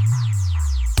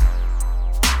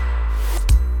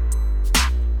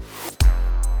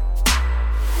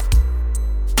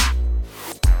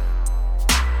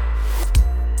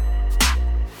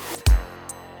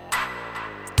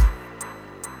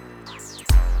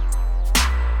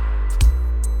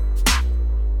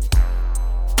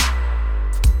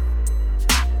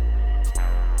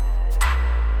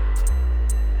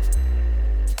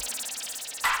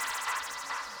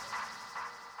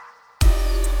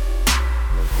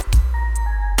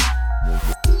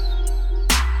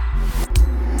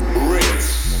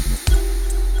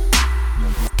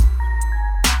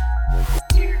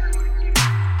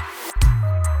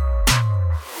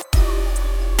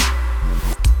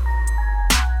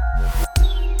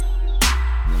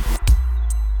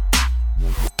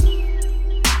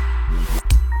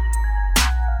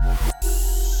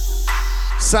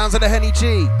 Sounds of the Heny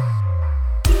G.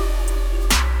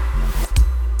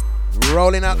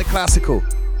 Rolling out the classical.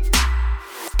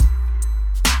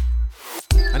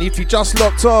 And if you just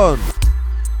locked on,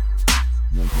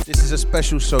 this is a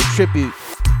special show, tribute.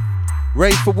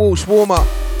 Rave for Walsh, warm up.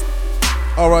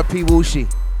 R.I.P. Walshy.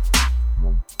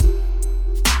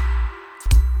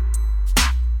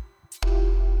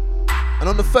 And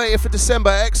on the 30th of December,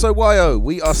 XOYO,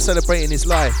 we are celebrating his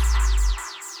life.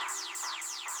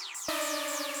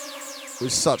 It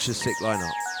was such a sick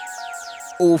lineup.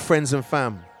 All friends and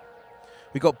fam.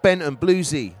 We got Benton,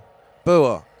 Bluesy,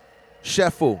 Boa,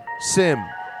 Sheffel, Sim,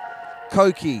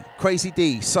 Koki, Crazy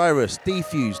D, Cyrus,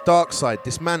 DFUSE, Darkside,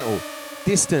 Dismantle,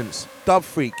 Distance, Dub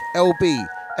Freak, LB,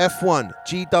 F1,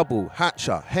 G Double,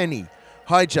 Hatcha, Heny,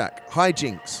 Hijack,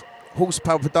 Hijinks,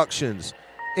 Horsepower Productions,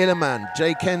 Illerman,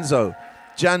 J Kenzo,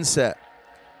 Janset,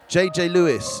 JJ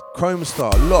Lewis,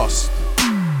 Kromestar, Lost,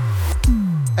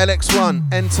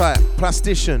 LX1, N-Type,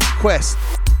 Plastician, Quest,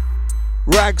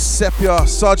 Rags, Sepia,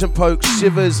 Sergeant Poke,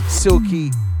 Shivers,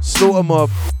 Silkie, Slaughter Mob,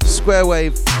 Square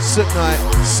Wave, Soot Knight,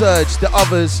 Surge, The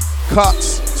Others,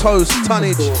 Cuts, Toast,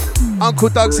 Tonnage, Uncle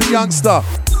Doug's a Youngster.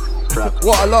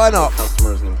 What a lineup.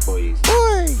 Customers and employees.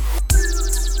 Boy.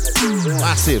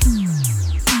 Massive.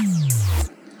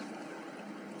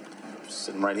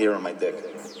 Sitting right here on my dick.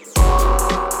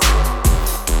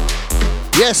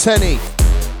 Yes, Heny.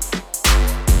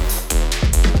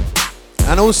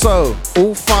 And also,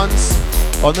 all funds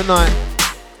on the night,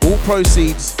 all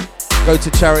proceeds go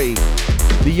to charity,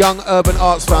 the Young Urban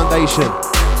Arts Foundation.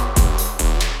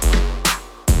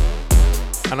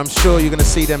 And I'm sure you're going to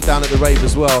see them down at the rave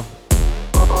as well.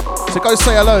 So go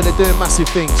say hello, they're doing massive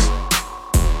things.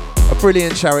 A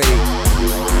brilliant charity.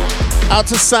 Out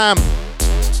to Sam,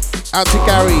 out to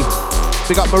Gary,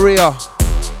 big up Maria.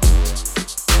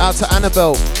 Out to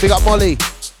Annabelle, big up Molly.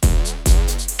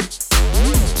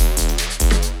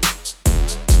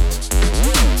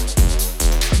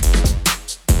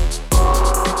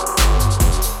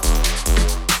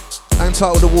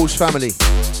 Untitled, the Walsh family.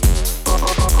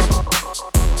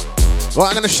 Right,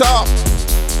 I'm gonna shut up.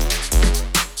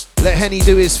 Let Heny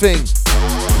do his thing.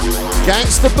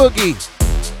 Gangsta Boogie.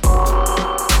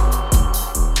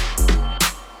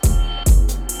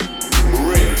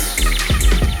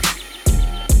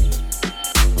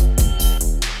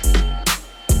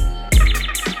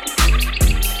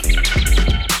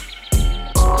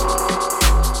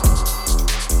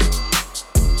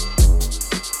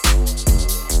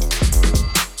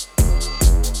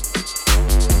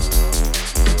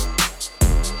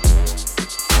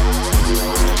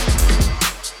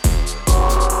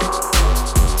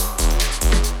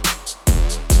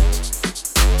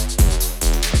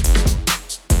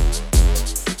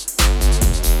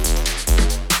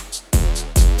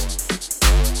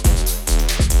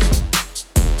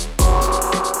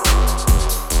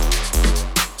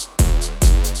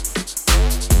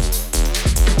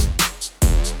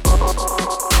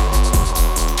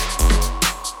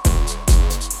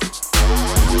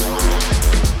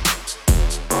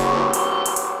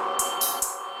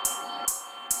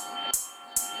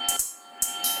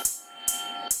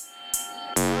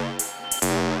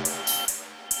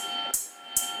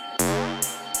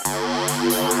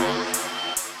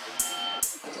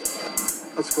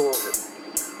 Let's go over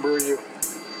it. Where are you?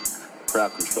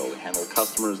 Crowd control. We handle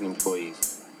customers and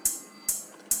employees.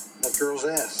 That girl's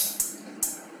ass.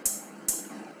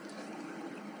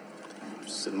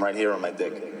 Sitting right here on my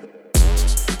dick.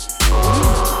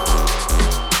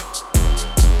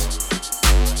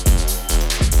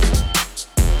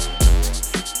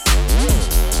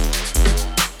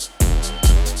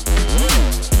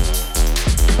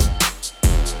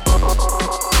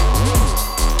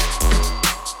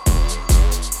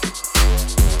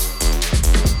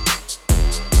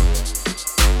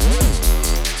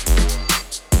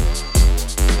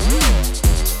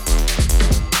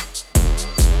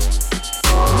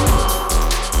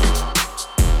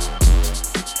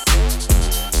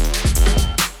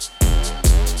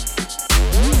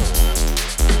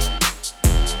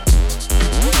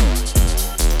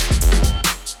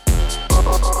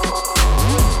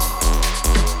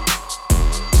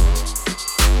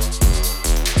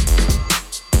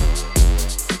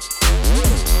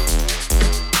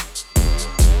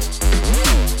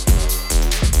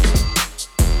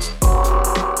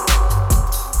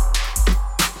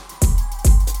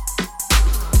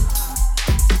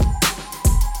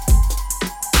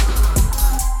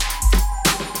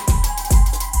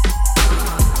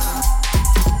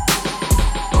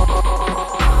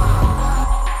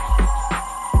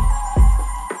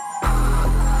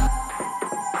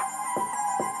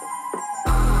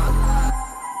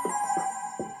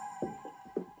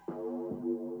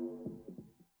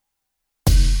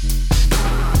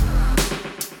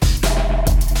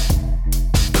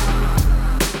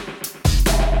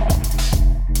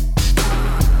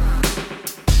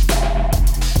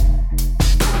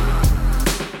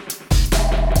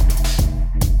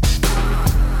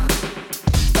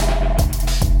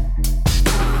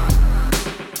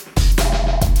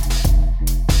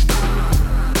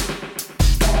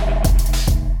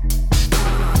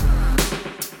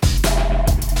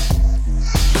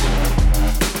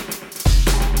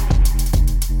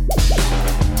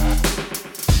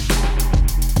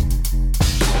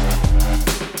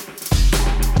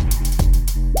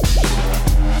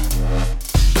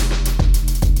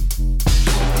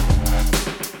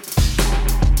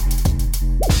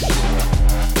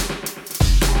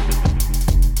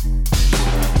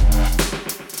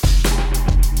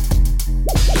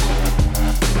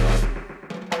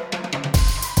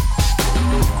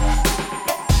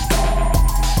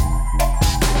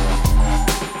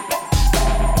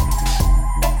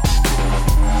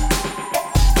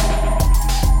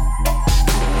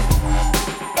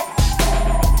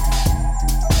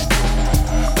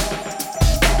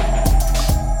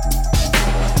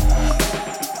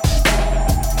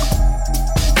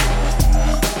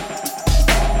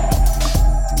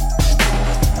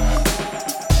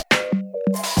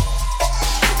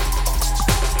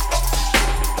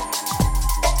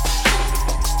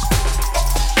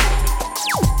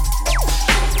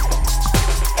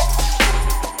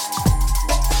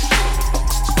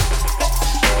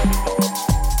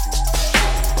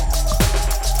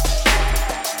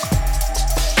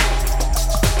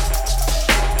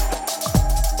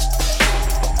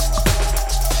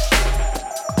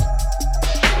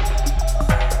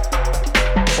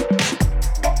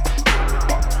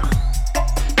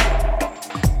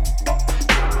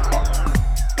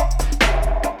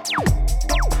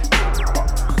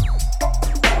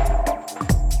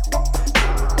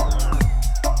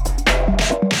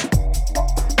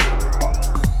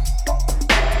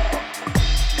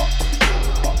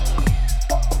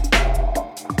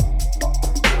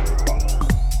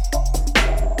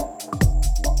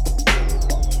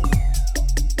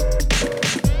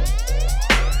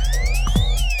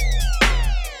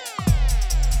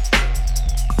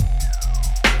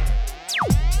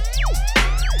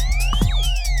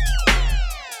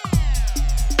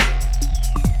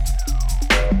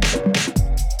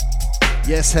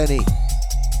 Yes, Heny.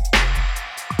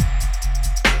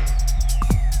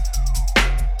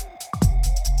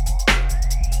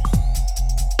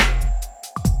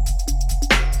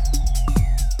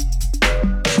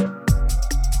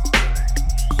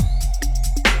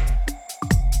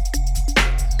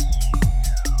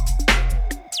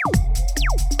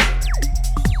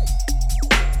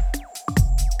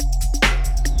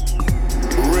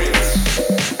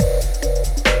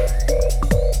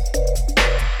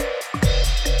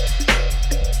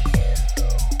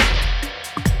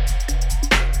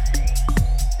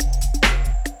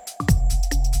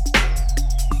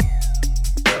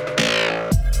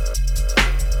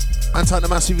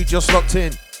 Namaste, you just locked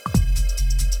in.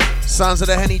 Sounds of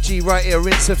the Heny G right here,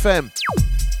 Rinse FM.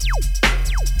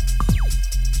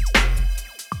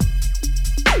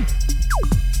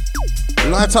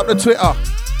 Light up the Twitter.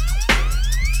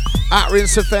 At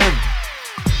Rinse FM.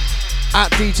 At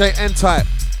DJ N-Type.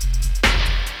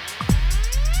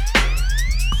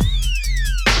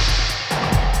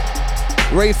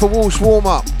 Rave for Walsh warm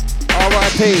up.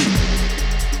 R.I.P.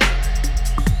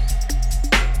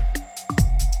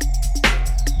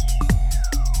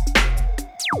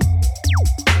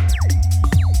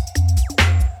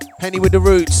 Heny with the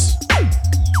roots.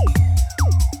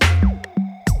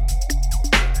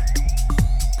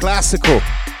 Classical.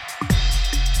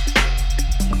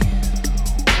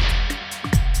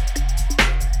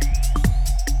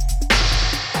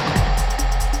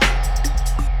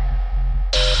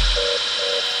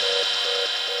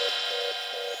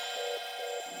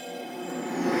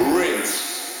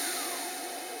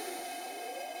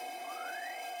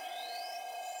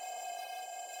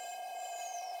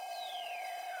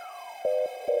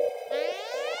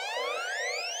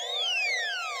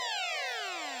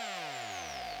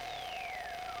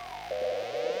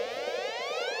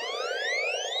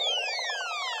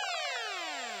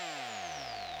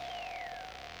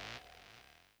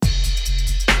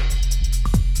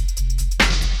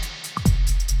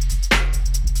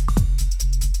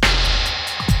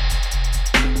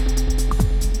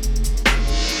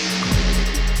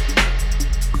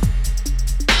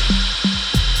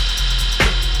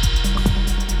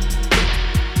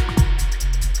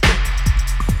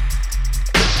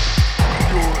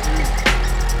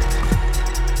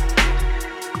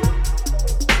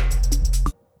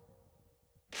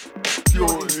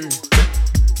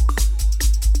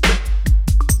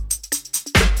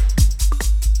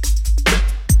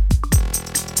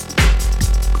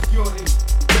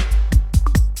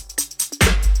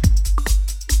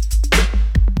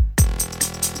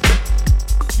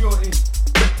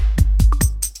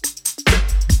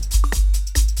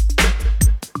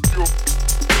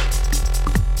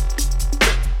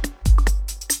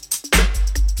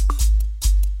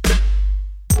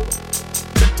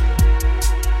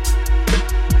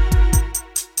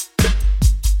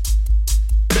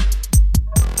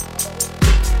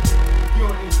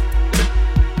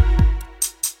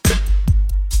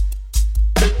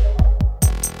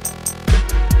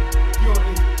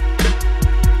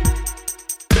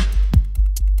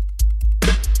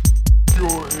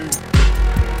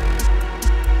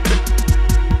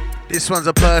 This one's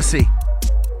a Percy.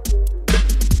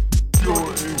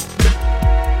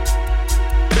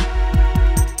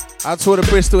 I saw the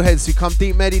Bristol heads who come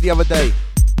deep Medi the other day.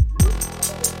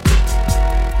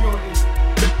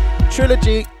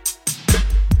 Trilogy.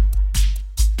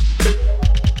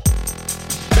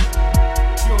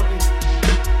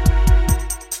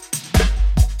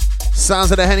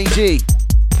 Sounds of the Heny G.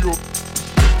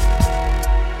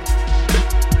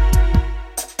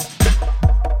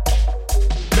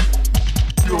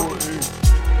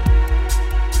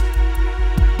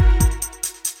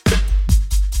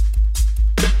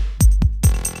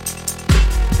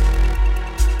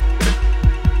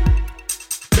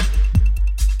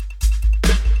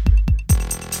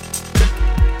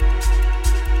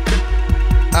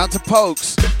 Out to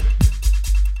Pokes.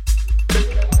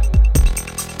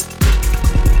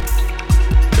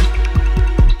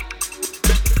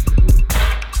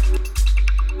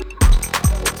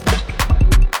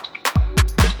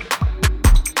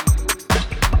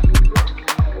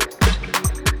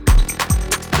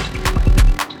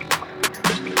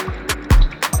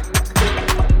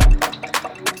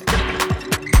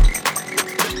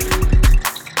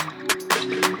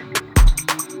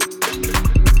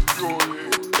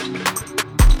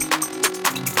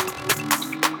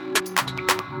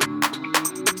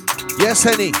 Yes,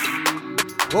 Heny.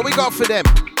 What we got for them?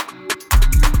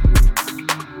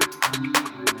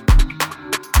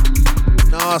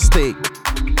 Nasty.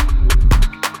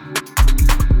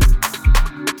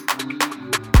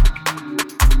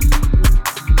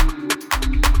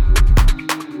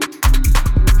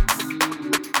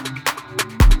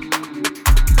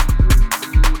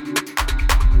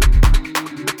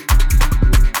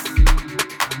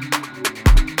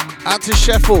 Out to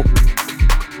Sheffield.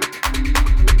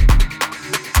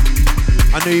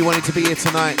 I knew you wanted to be here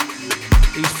tonight.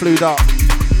 He's flued up.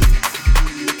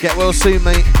 Get well soon,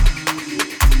 mate.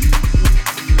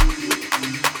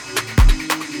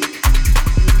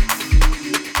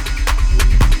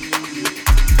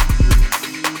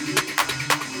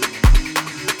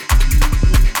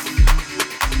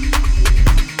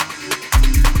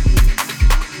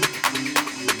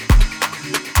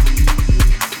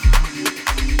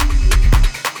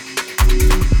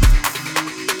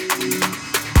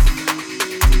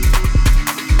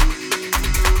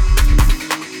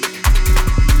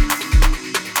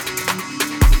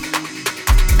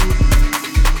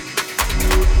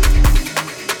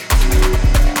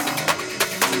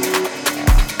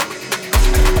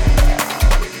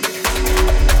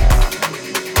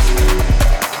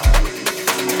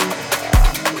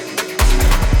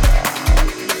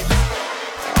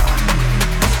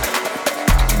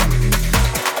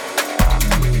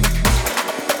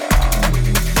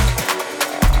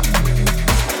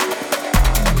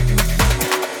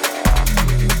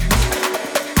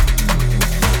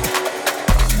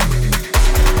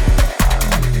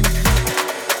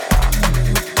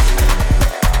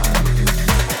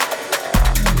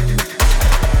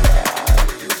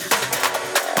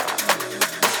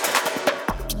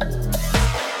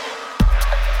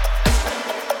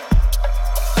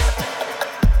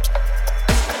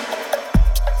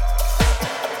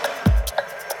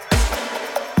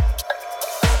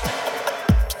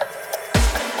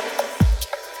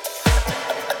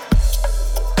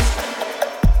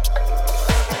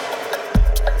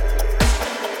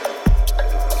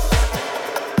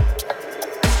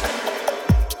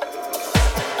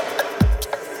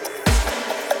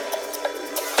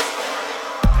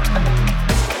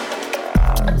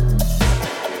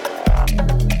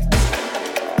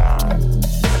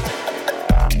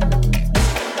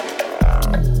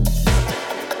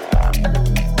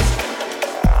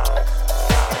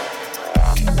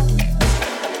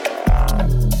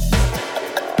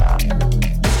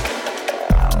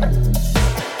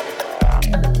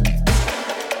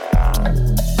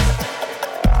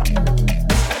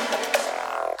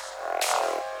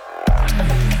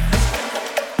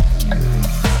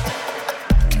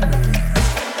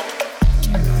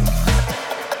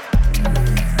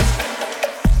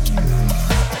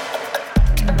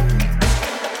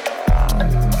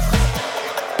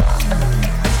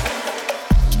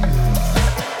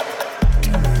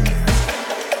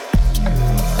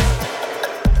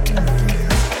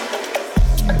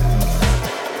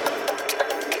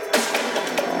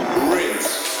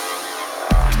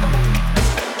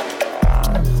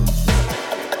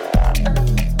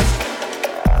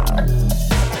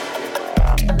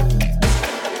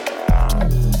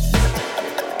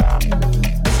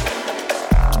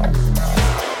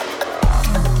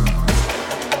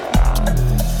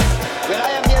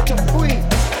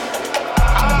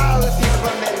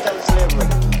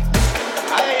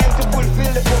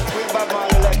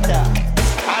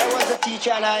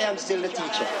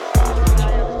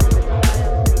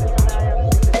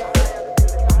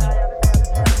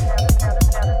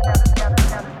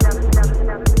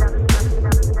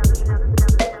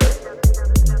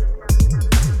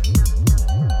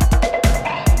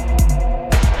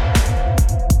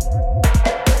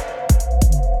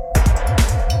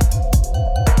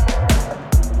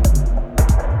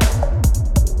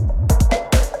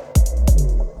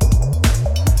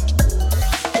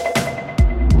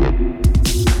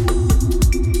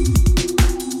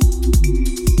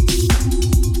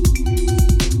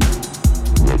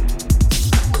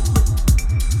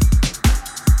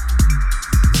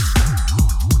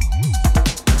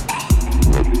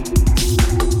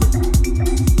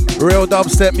 Real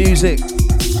dubstep music.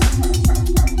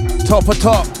 Top of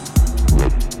top.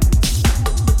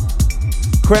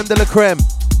 Creme de la creme.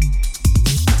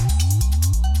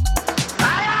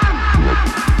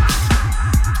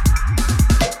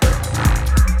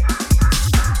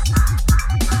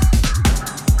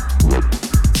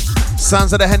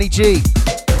 Sounds of the Heny G.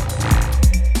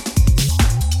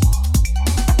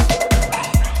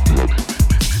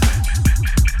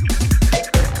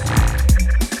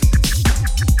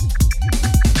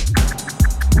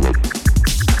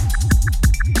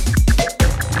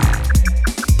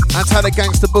 The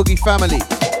Gangsta Boogie family.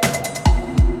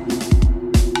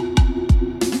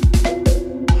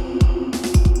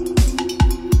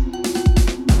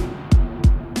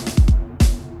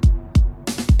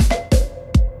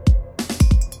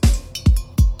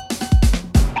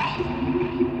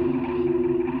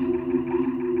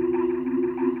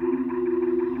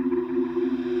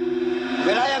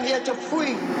 Well, I am here to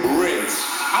free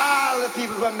all the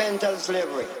people from mental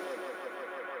slavery.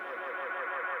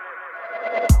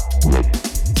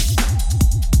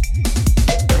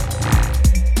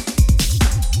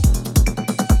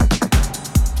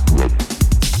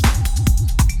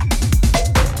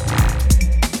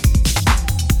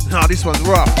 This one's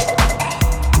rough.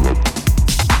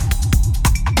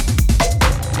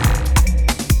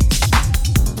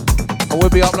 I will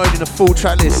be uploading a full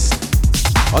track list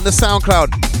on the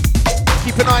SoundCloud.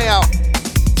 Keep an eye out.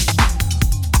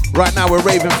 Right now we're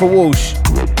raving for Walsh.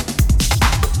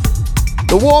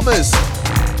 The Warmers.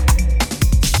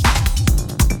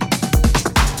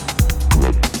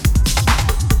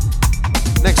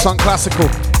 Next one, classical.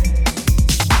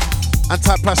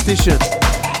 Anti-plastician.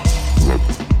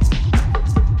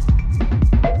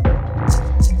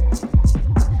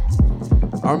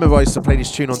 I remember I used to play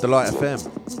this tune on Delight FM.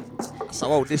 That's how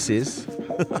old this is.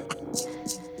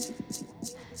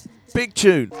 Big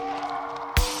tune.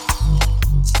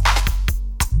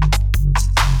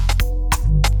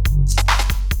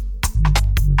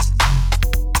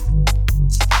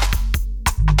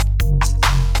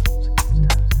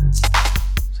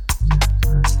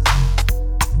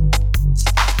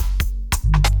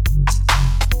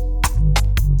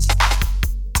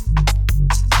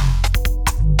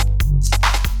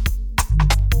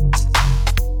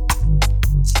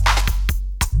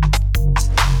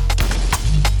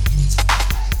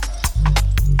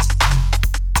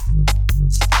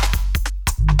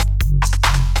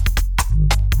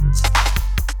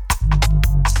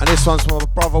 This one's from my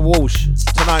brother Walsh.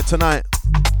 Tonight.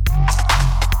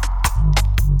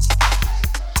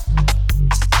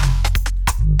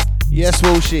 Yes,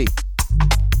 Walshy.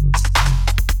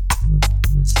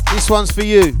 This one's for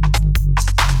you.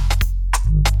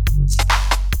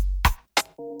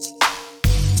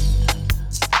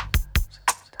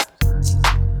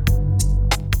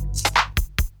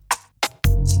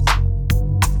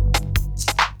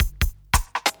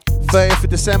 '30th of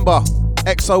December,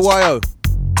 XOYO.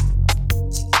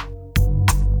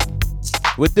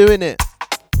 We're doing it.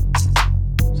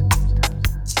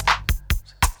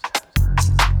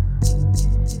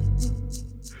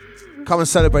 Come and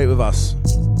celebrate with us.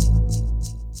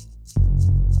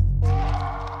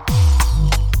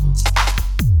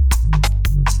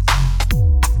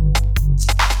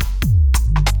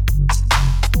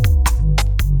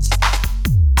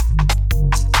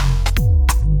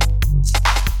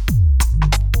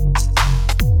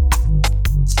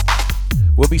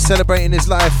 We'll be celebrating his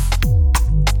life.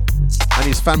 And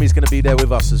his family's going to be there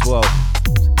with us as well.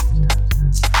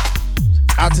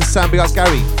 Out to Sam, big up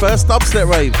Gary. First dubstep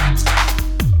rave.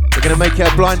 We're going to make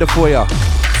it a blinder for you.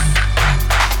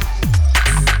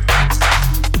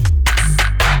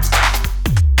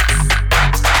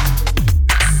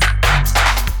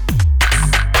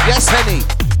 Yes, Heny.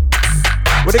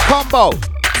 With a combo.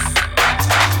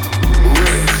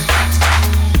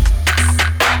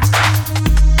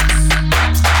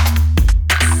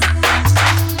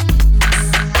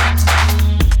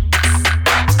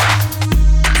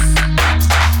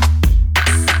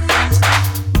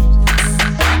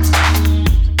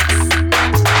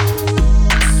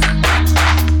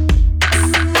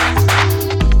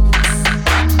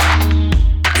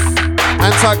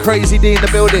 Crazy D in the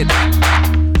building.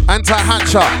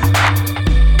 Hatcha.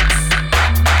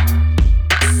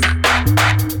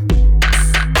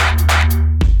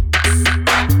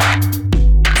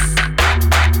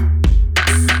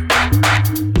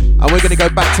 And we're going to go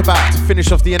back to back to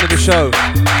finish off the end of the show.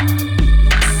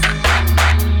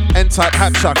 N-Type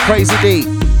Hatcha, Crazy D.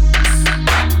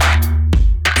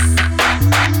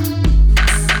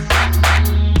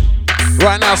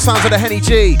 Right now, sounds of the Heny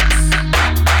G.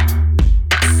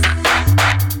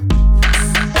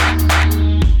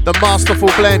 The masterful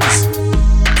blends.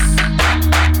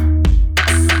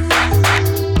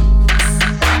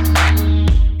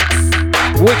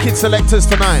 Wicked selectors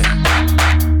tonight.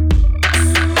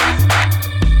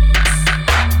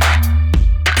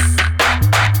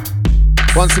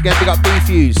 Once again, we got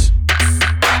DFUSE.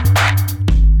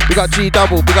 We got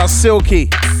G-Double. We got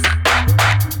Silkie.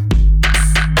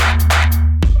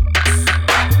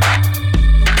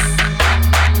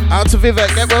 Out to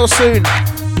V.I.V.E.K, get well soon.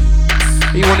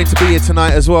 He wanted to be here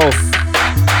tonight as well.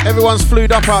 Everyone's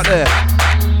flued up out there.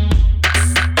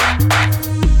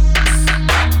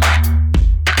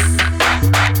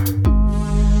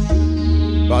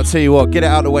 But I'll tell you what, get it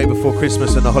out of the way before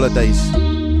Christmas and the holidays.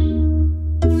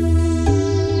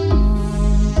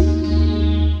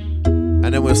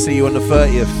 And then we'll see you on the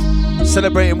 30th.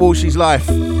 Celebrating Walsh's life.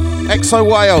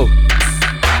 XOYO.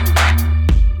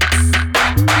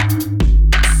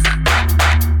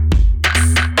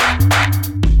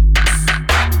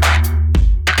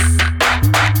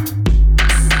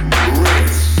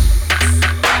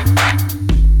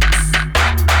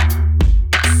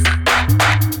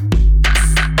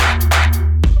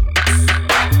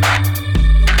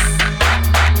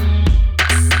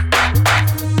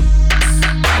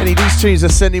 Tunes are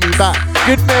sending me back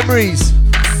good memories.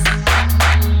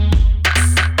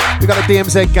 We got the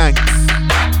DMZ gang.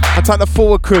 Untitled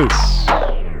Forward crew.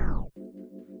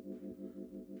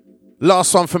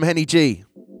 Last one from Heny G.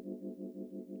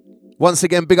 Once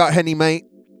again, big up Heny, mate.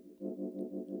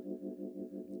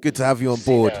 Good to have you on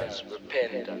board.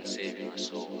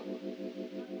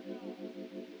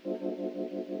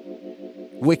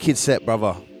 Wicked set,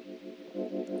 brother.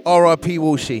 R.I.P.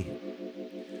 Walshy.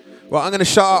 Right, I'm going to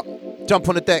shut up. Jump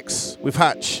on the decks with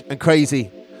Hatch and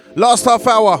Crazy. Last half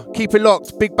hour, keep it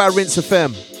locked. Big Bad Rinse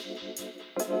FM.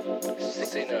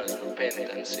 Sinners repent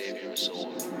and save your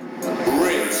soul.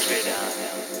 Straight down,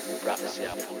 prophecy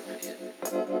are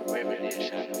fulfilled.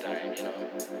 Revelation time, you know.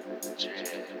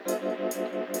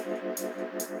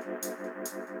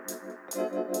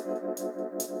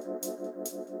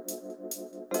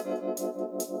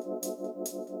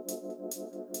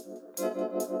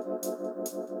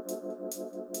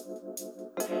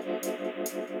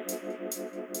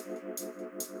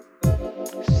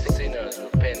 Sinners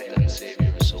repent and save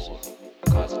your soul.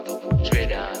 Cause of the straight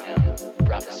down,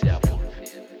 prophecy are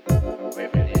fulfilled.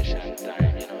 Revelation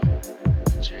time, you know.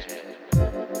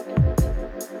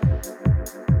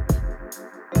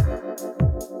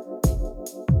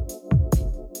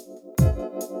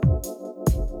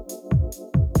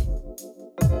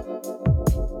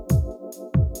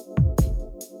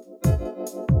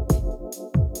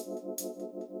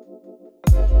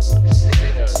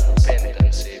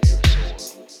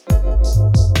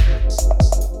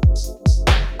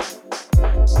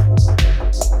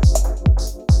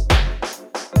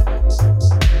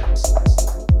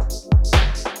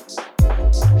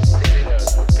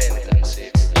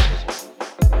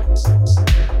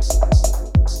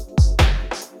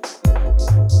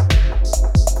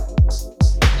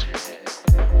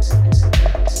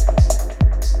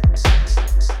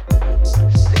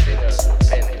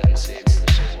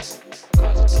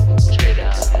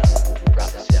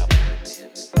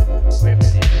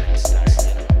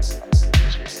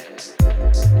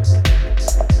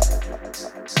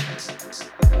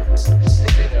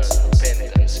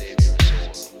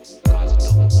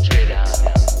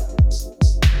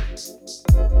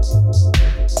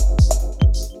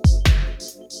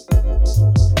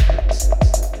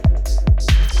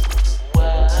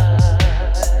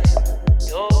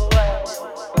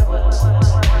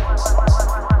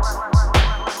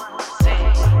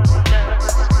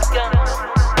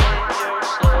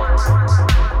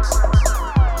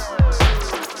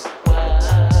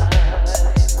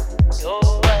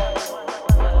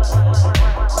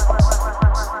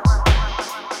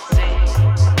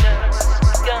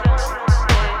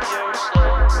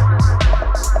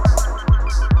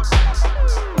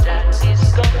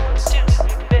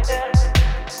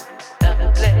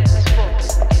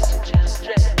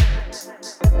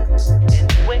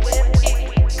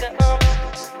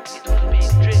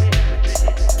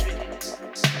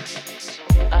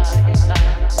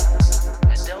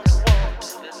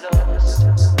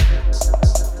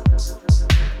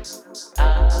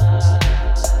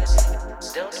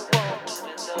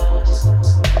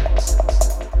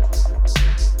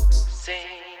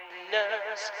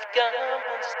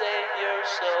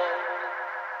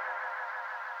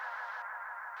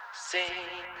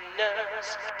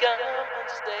 Sinners, come and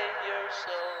save your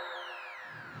soul.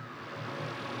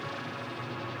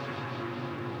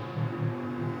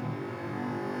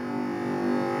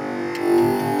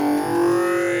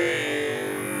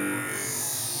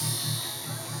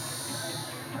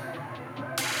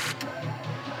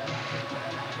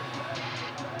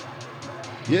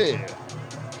 Yeah.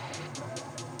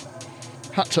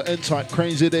 Hatcha N-Type,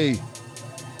 Crazy D.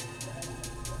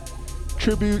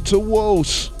 Tribute to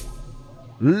Walsh.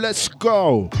 Let's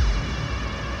go.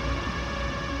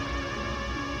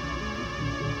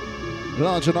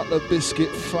 Larging up the Biscuit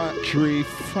Factory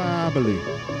family.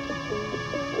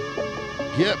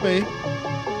 Get me?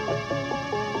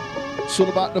 It's all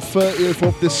about the 30th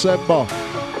of December.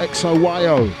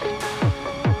 XOYO.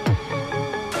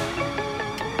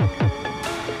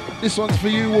 This one's for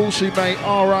you, Walshy, mate.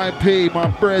 R.I.P., my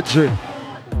brethren.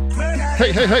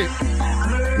 Hey, hey, hey.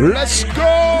 Let's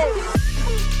go!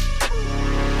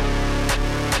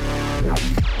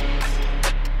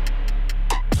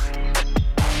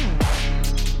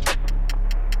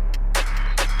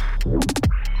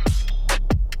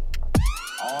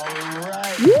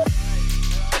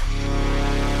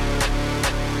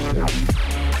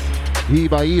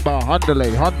 Iba, handle,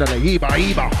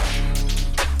 Iba.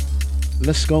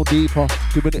 Let's go deeper,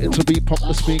 giving it into beat pop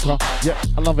the speaker. Yeah,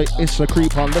 I love it, it's a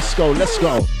creeper. Let's go. Been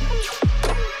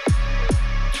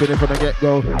it from the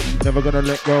get-go, never gonna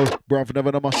let go. Bruv,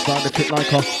 never must stand the fit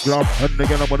like a glove. And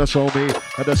again, I'm gonna show me,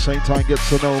 at the same time get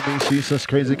to know me. She says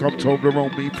crazy, come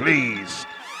Toblerone me, please.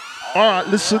 Alright,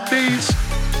 listen these.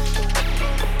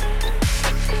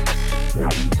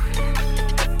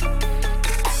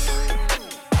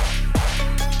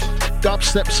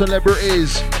 Dubstep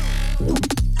celebrities.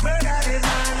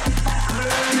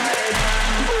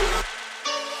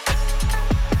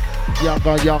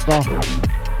 Younger,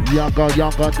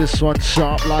 this one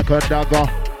sharp like a dagger.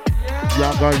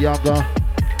 Younger,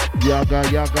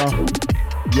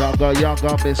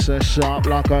 Mr. Sharp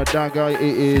like a dagger, it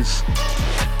is.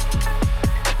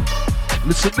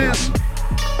 Listen this.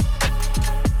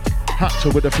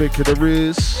 Hatcha with a flick of the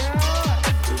wrist.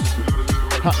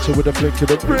 Hatcha with a flick of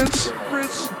the wrist.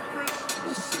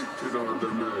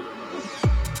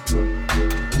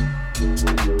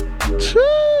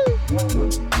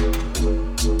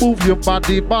 Move your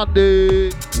body.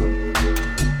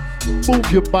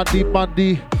 Move your body.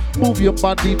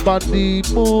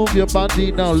 Move your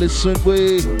body. Now listen,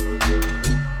 way.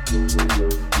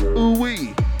 Ooh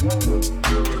wee.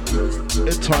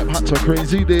 N-Type Hatcha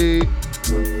Crazy Day.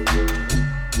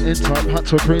 N-Type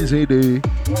Hatcha Crazy Day.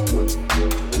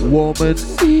 Warm and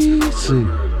easy.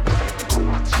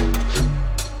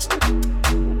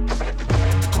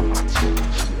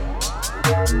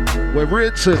 We're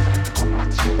rinsing.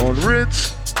 On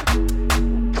rinse.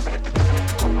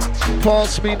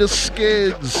 Pass me the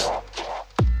skids.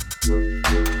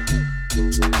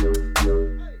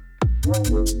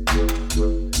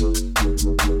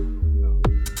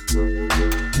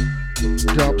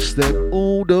 Dubstep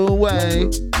all the way.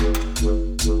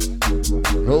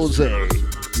 Jose.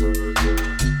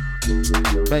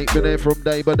 Mate, been there from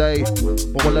day by day.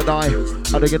 But will I die?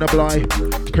 How they gonna fly?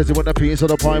 Crazy when the piece of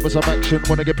the pie with some action.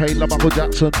 Wanna get paid like Michael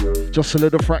Jackson. Just a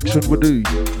little fraction will do.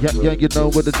 Yeah, you know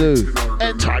what to do.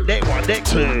 N-Type, deck 1, deck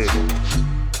 2.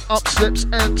 Up slips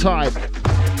N-Type.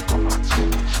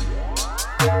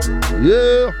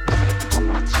 Yeah.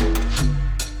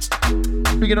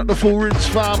 Bigging up the full rinse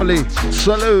family.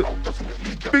 Salute.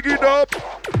 Big it up.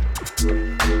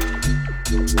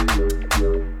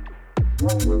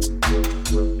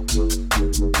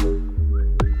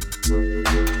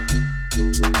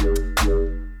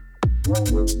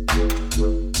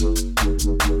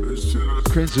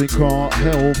 Crazy can't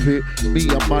help it, me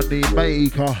a money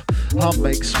maker. I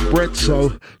make spread,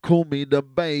 so call me the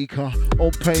baker.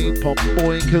 On paper,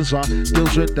 boy, cause I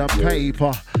deals with the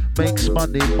paper. Makes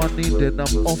money, then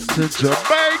I'm off to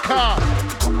Jamaica.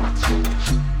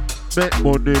 Make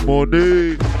money for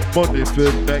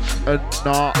back, and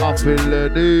now I feel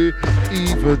it.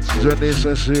 Even Jenny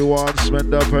says she wants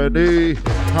spend a penny.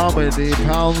 How many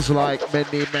pounds? Like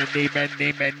many.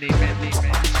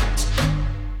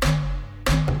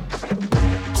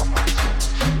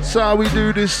 So how we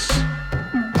do this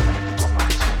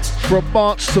from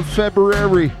March to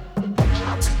February.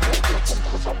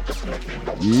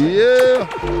 Yeah.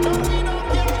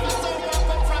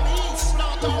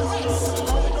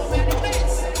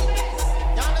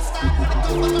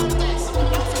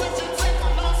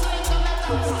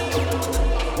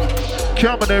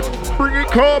 Coming in, bring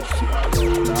it, cops.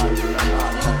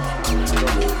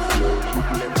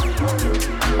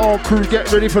 All crew,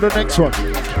 get ready for the next one.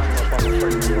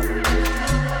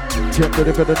 Get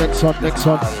ready for the next one, next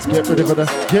one. Get ready for the,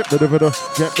 get ready for the,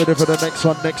 get ready for the next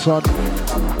one, next one.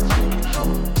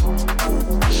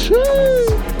 Shoo.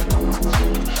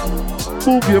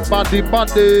 Move your body,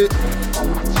 body.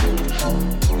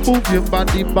 Move your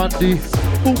body, body.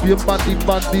 Move your body,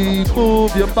 body.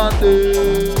 Move your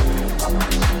body.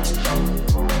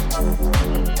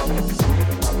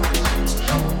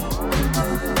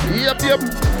 Yep, yep.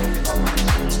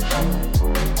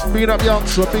 Big it up,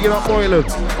 youngster. Big it up, Boiler.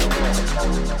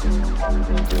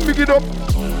 Big it up.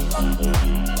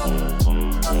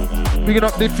 Big it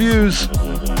up, DFUSE.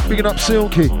 Big it up,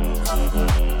 Silkie.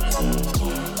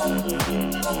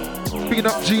 Big it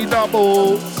up,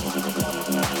 G-double.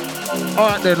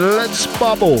 Alright then, let's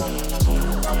bubble.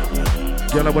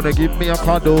 Girl, I wanna give me a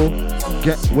cuddle.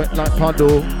 Get wet like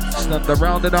puddle. Stand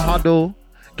around in a huddle.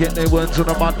 Get their words on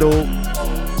a bundle.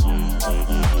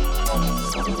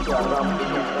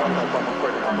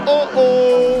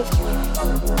 Uh-oh.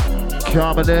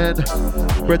 Coming in.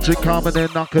 Bridget coming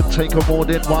in. I can take a more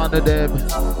than one of them.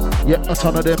 Yeah, a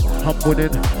ton of them. I'm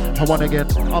winning. I won again.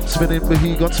 I'm spinning, but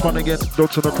he got spun again. Go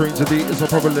to the crazy is a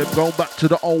problem. Go back to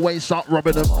the old way, start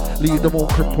robbing them. Leave them all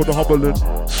crippled, hobbling,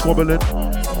 squabbling.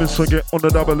 Miss get on the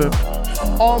doubling.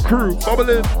 All crew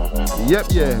bubbling.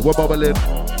 Yep, yeah, we're bubbling.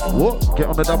 What? Get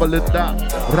on the doubling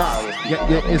that. Right.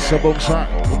 Yeah, it's a boom track.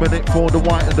 1 minute for the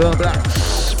white and the black.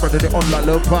 Spreading it on like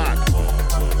low pack.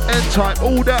 End time,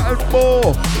 all that and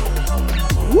more.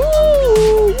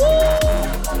 Woo! Woo!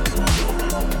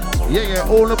 Yeah,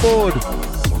 all aboard.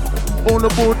 All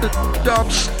aboard the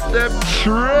dubstep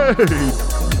train.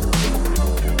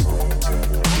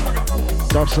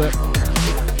 Dubstep.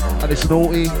 And it's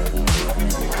naughty.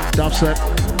 Dubstep.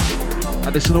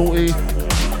 And it's naughty.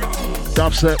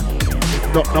 Dubstep.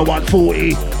 Not no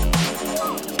 140.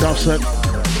 Dubstep.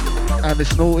 And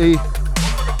it's naughty.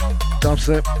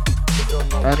 Dubstep.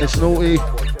 And it's naughty.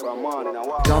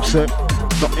 Dubstep.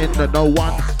 Not in the no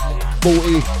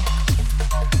 140.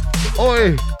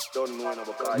 Oi.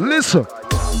 Listen.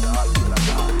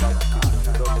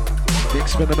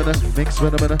 Mix phenomena, mix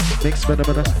phenomena, mix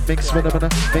phenomena, mix phenomena,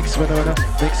 mix phenomena,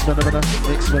 mix phenomena,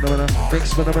 mix phenomena,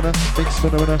 mix phenomena, mix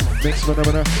phenomena, mix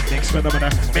phenomena, mix phenomena,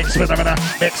 mix phenomena,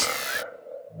 mix.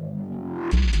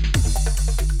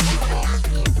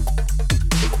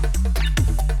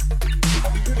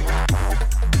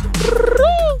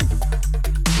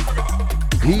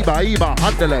 Iba,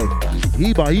 handle.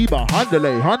 Iba, handle,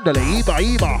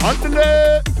 Iba,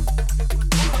 handle.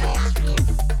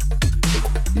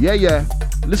 Yeah.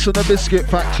 Listen to Biscuit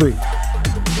Factory.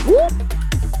 Woo!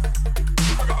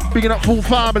 Bigging up full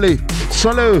family.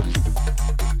 Salute.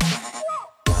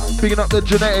 Bigging up the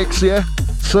genetics, yeah.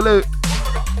 Salute.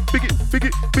 Big it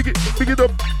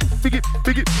up.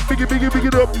 Big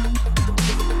it up.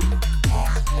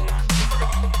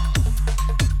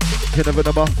 You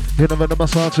never know,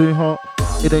 sound too hot.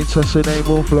 It ain't testing, ain't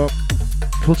will flop.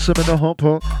 Put some in the hot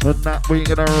pot, and that we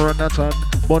gonna run that on.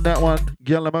 On that one,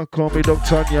 girl, I'ma call me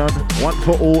Dr. Yan. One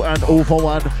for all and all for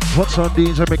one. What's on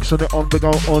these? I'm mixing it on, we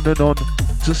go on and on.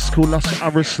 Just call us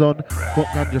Ariston. Got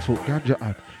ganja foot, ganja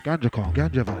ad, ganja car,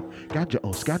 ganja van, ganja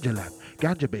us, ganja land,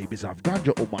 ganja babies have,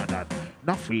 ganja all my dad.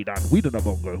 Not feed and we don't have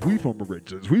hunger. We from the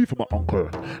Richards, we from my uncle.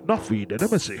 Not feed and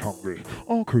never say hungry.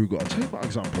 All crew got take my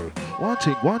example. One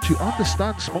thing, want you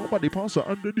understand? Small body passer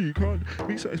under the can.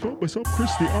 Me say it's by some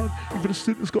Christian. Even the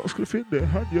students got a script in their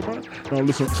hand, yeah man. Now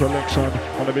listen to selection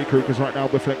on the big crew, cause right now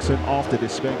we're flexing. After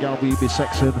this, Benga we be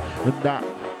sexing and that.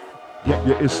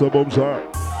 Yeah, it's some bombs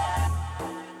out.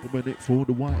 1 minute for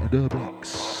the white and the blacks.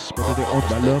 Spreading it on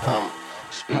my love.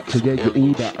 Hatcha, yeah, you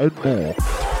all that and more.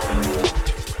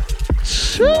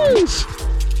 Jeez!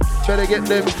 Better get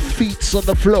them feet on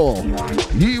the floor.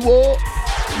 You what?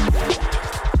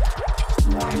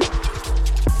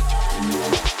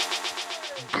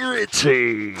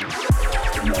 Gritty.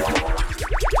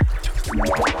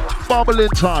 Bubbling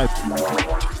time.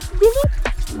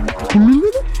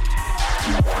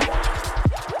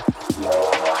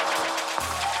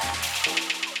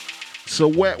 It's a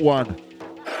wet one.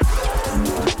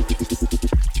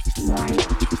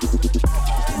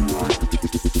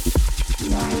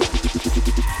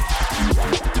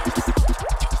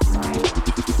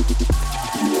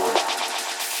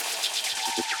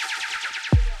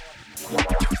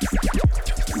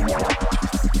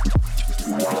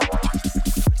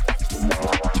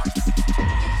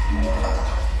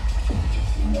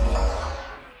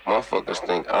 Motherfuckers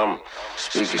think I'm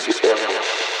speaking.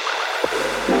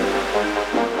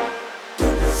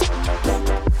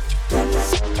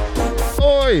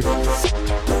 Oi!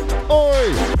 Oi!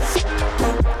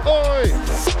 Oi!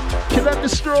 Kill and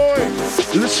destroy!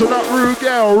 Listen up, rude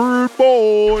girl, rude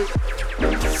boy!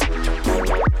 Baby,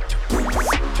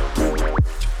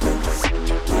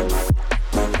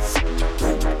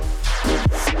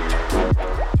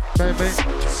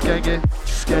 skangy,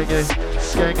 skangy,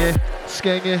 skangy,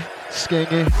 skangy,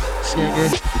 skangy,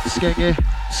 skangy,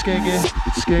 skangy, skangy,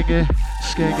 skangy,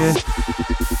 skangy.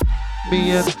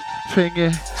 Me and Fingy,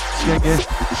 skangy,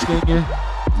 skangy.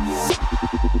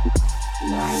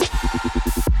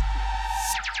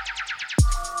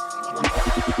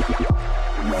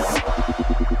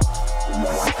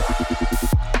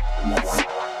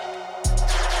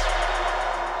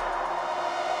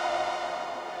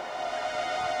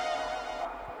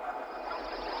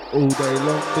 All day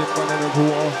long, been running a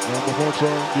quarter. Now before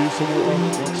trying to do some water.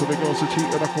 Want something else to cheat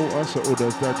and I caught her. So all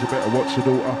those dads, you better watch your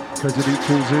daughter. Cause you need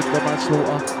tools in the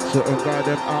manslaughter. Certain guy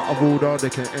them out of order. They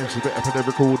can't answer the up in the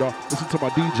recorder. Listen to my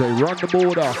DJ, run the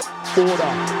border.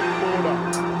 Border.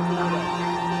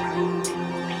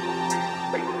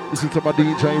 Listen to my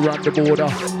DJ, run the border.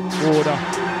 Border.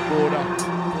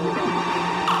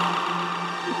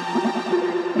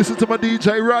 Listen to my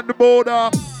DJ, run the border.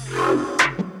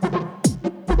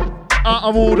 Out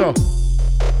of order.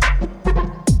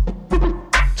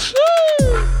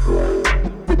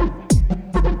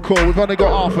 Cool, we've only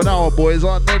got half an hour, boys.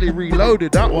 I nearly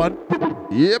reloaded that one.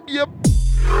 Yep.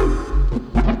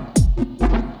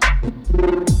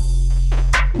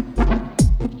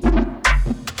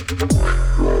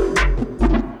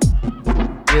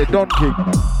 Yeah, donkey.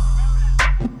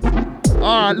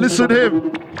 Alright, listen to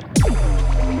him.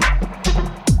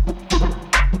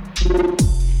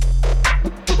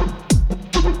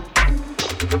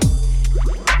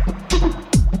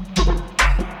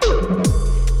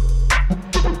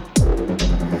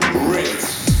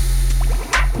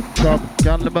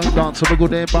 Dance have a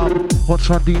good day, bam. What's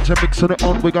on DJ mixing it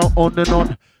on? We go on and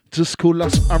on. Just call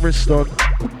us Ariston.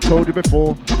 Told you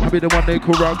before, I be the one they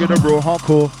call round, get a real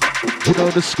hardcore. You know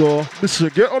the score. Listen,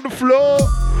 get on the floor.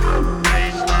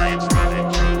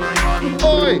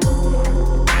 Oi!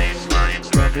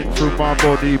 Running through my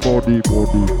body.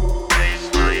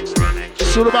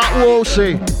 It's all about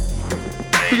Walshy.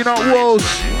 Being out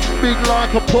Walsh, big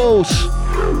like a pulse.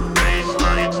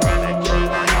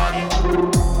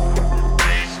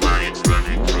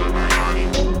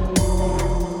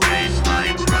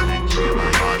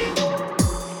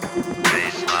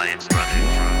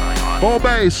 More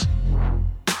bass.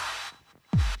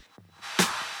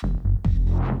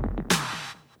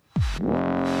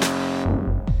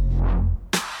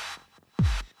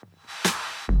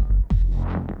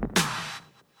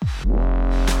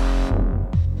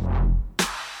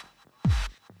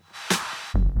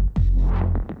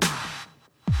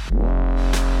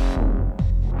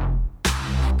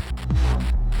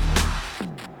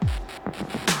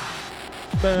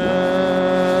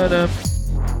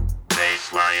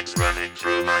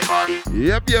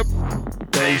 Yep.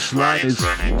 Bassline is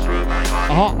running through my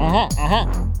body.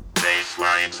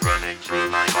 Bassline's running through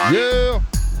my body. Yeah.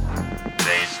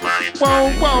 Bassline's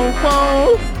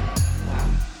whoa.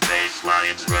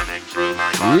 Bassline's running through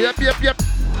my body. Yep.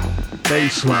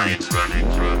 Bassline's running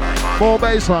through my body. More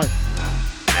bassline.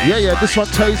 Yeah, this one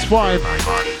tastes fine.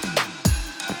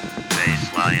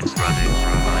 Bassline's running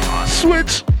through my body.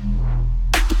 Switch.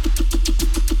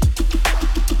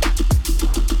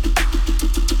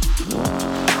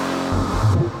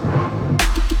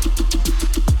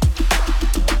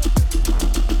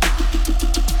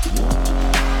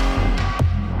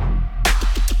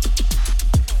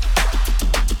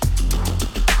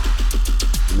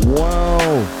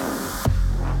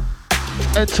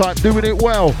 N-Type doing it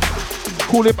well.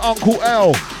 Call him Uncle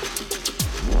L.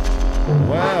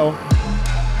 Well.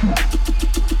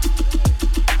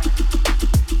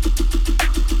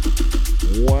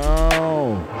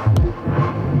 Wow.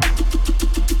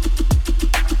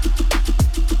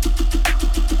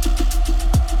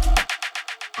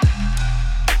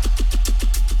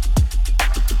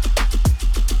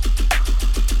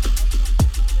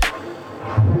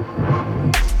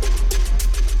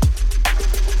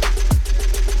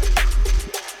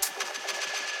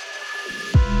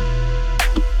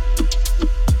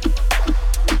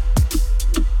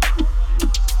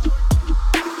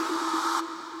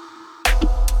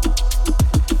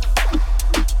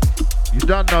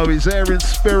 Don't know, he's there in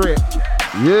spirit.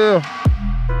 Yeah.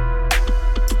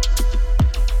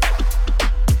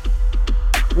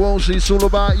 Walsh, it's all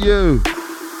about you.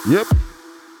 Yep.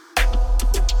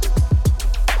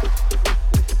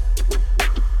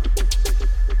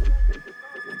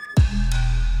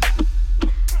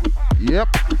 Yep.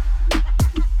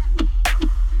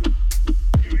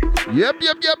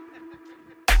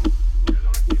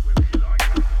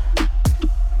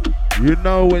 You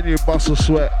know when you bust a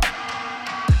sweat.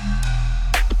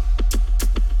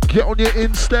 Get on your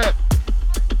instep.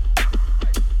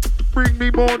 Bring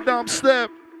me more dubstep.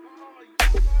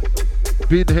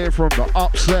 Been here from the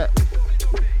upset.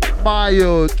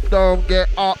 Mayo, don't get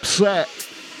upset.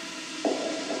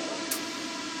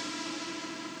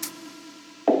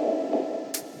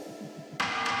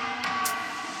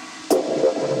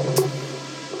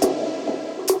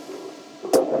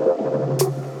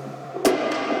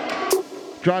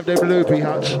 Drive them loopy,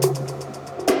 Hatch.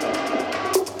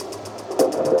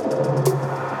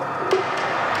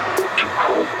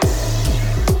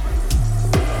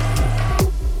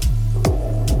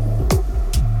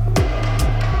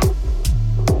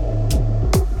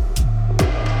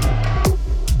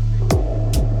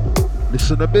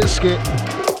 Listen to Biscuit.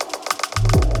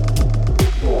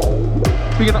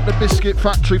 Bigging up the Biscuit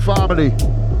Factory family.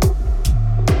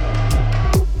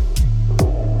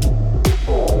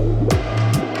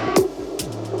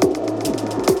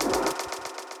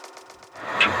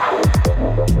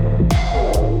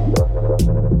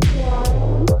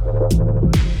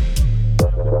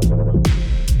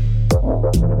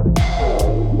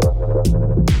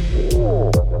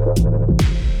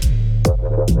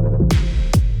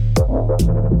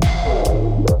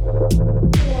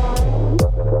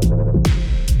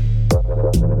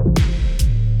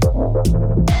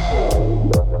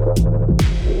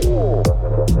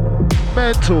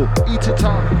 Eat it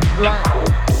up like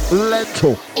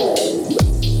lentil.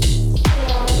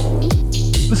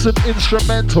 Listen,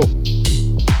 instrumental.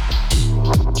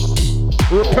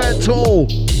 Repental.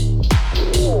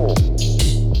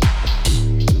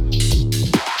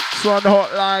 Sun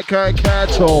hot like a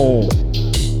kettle.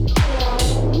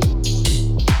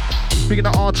 Speaking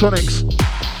of Artonics,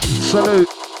 salute.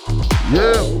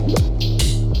 Yeah.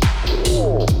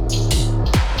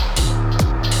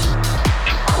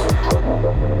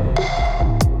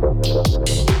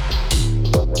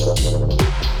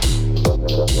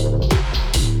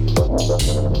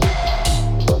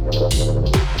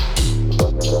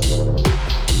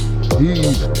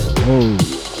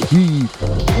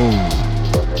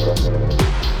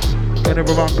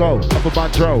 Everyone go, up a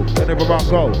banjo, and everyone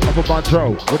go, up a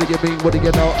banjo. What do you mean, what do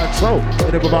you know, and so?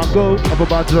 And everyone go, up a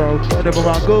banjo, and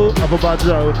everyone go, up a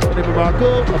banjo, and everyone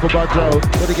go, up a banjo.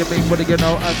 What do you mean, what do you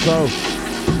know, and so?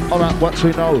 Alright, what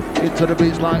we know, into the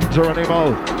beats like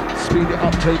Geronimo. Speed it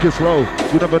up, take it slow,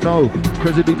 you never know.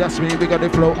 Crazy beat, that's me, we got the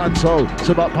flow, and so. It's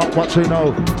about pop, what we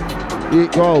know.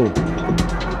 It go.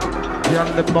 Yeah,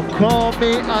 let me call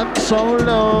me and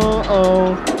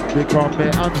solo. Because me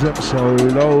and them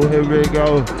solo, here we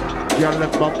go. Yeah,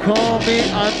 let me call me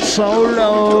and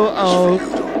solo.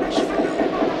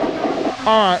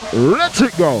 Alright, let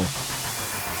it go.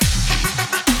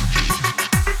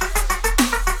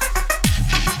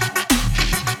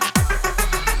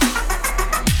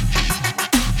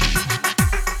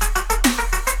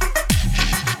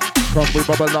 Come we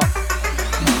bubble up.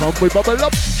 Come we bubble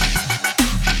up.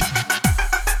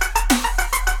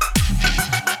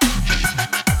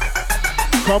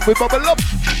 Come we bubble up.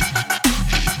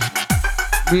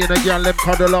 Me and a girl them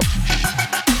cuddle up.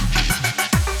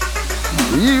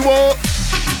 You walk.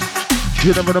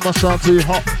 You never know my son too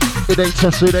hot. It ain't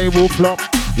tested, they will flop.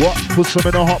 What? Put some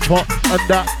in a hot pot. And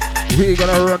that, we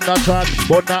gonna run that time.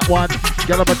 But that one,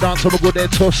 girl I'm a dance, I'm a good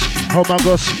head toss. Oh my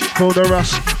gosh, hold the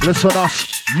rust. Listen us.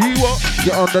 You walk.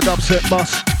 Get on the dubstep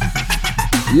bus.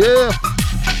 Yeah.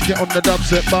 Get on the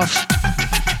dubstep bus.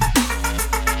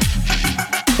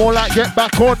 More like get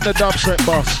back on the dubstep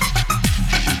bus.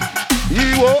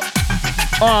 You what?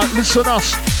 Alright, listen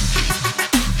us.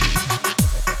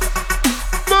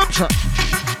 Bumps up.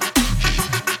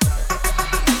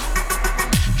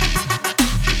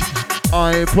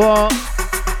 Ipa,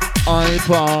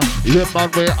 yeah man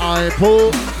we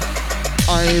Ipa,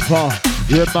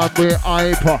 yeah man we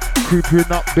Ipa,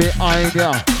 creeping up behind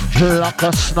ya, like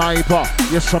a sniper,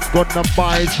 yes I'm gonna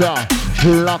bite ya.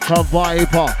 Like a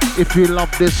viper. If you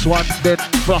love this one, then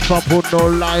flash up on no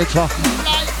lighter.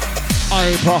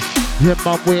 Ipa, yeah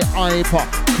man we Ipa,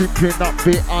 creeping up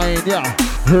behind ya,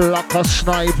 like a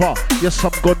sniper. Yes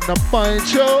I'm gonna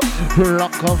bite you,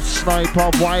 like a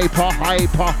sniper, viper,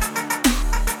 hyper.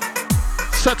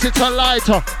 Set it a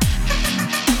lighter.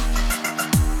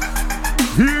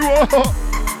 You are hot.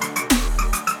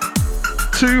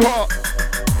 Too hot.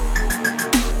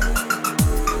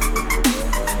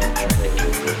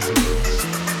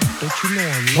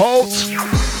 Halt.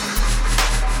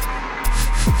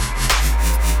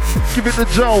 Give it the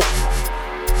jolt.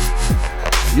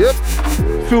 Yep.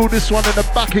 Feel this one in the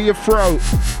back of your throat.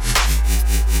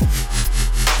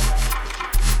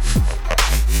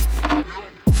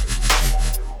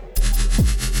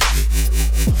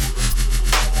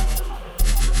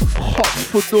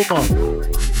 for Duma.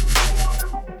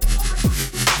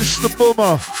 Mr.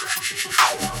 Boomer.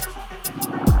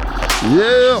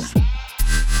 Yeah.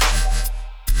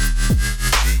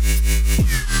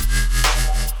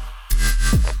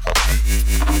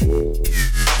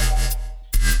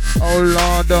 Oh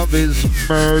Lord of his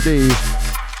mercy.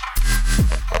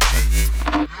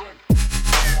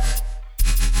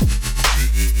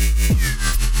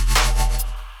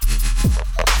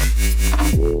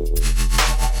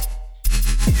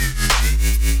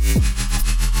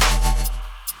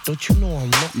 Don't you know I'm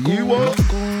loco? You are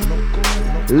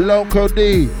Loco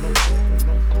D.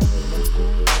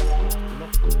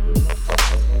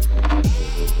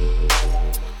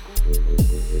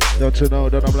 Don't you know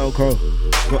that I'm loco?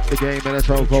 Got the game in a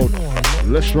chokehold.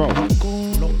 Let's roll.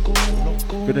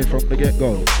 Been in from the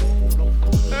get-go.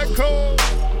 Echo.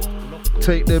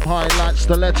 Take them high like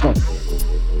stiletto.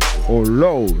 Or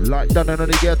low like down in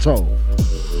the ghetto.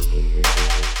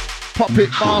 Puppet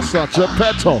master,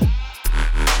 Geppetto.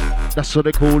 That's what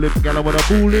they call him. Girl, I wanna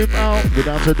bull him out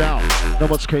without a doubt. Now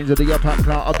what's crazy to your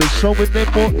BadKlaat? I've been showing them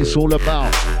what it's all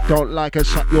about. Don't like a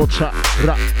shut your chat.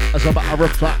 Rap as a matter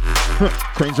of fact.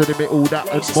 Crazy to me all that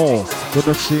and more.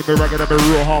 Gonna see me ragging them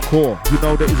real hardcore. You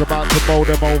know that he's about to bowl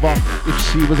them over. If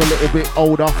she was a little bit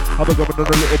older, I'd be going a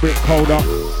little bit colder.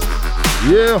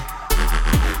 Yeah.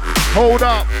 Hold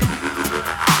up.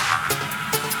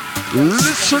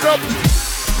 Listen up.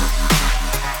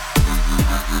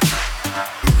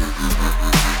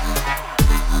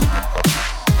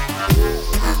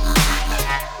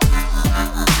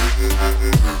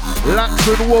 Lax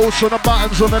and Walsh on the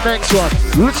buttons on the next one.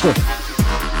 Listen.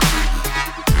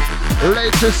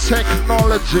 Latest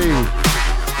technology.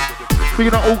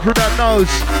 Speaking of all crew that knows,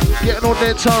 getting on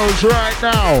their toes right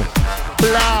now.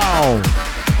 Blow.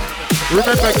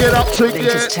 Remember, get up to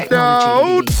get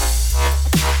down.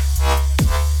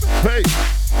 Hey,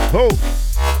 oh,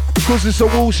 because it's a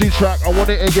Walshy track, I want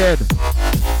it again.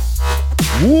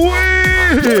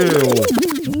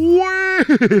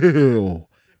 Wheel.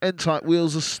 N-type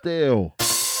wheels of steel.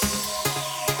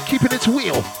 Keeping it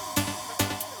wheel.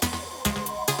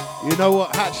 You know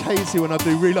what? Hatch hates it when I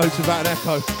do reloads without an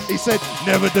echo. He said,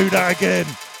 never do that again.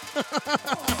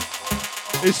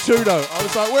 It's true though. I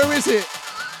was like, where is it?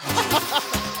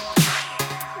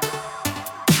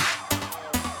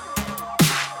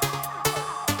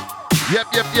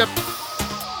 Yep.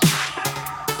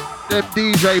 Them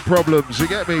DJ problems, you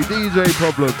get me? DJ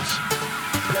problems.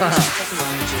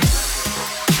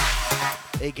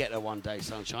 He'll get there one day,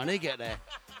 sunshine. He'll get there.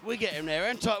 We get him there.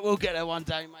 N-type will get there one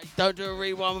day, mate. Don't do a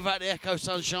rewind without the echo,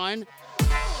 sunshine.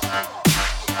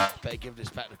 Better give this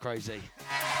back to Crazy.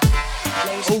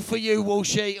 All for you,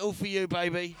 Walshy. All for you,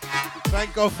 baby.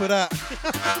 Thank God for that.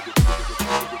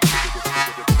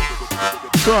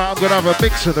 It's alright, I'm going to have a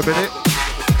mix in a minute.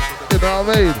 You know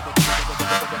what I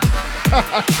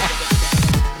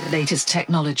mean? Latest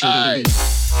technology. Hey.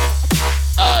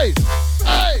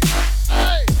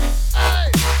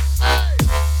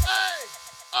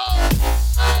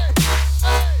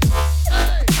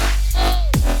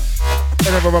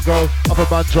 Whenever I go, I'm a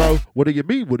banjo. What do you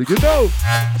mean? What do you know?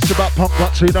 It's about punk,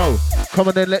 what you know. Come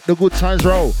on and let the good times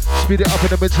roll. Speed it up and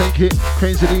then we take it.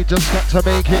 Crazily just got to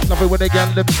make it. Love it when they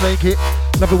gal them snake it.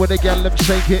 Love it when they gal them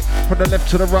shake it. From the left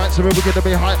to the right, so we're gonna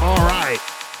be hype. Alright.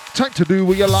 Time to do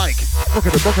what you like. Look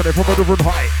at it from a different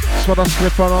height. Swat on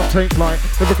spliff on our tank line.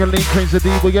 Never can lean crazy D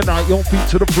with your night. Your feet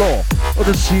to the floor. Or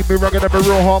to see me rugged and be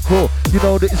real hardcore. You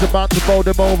know that it's about to bowl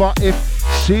them over. If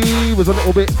she was a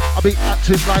little bit, I'll be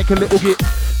acting like a little git.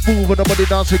 Moving the body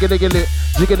down, jiggle it,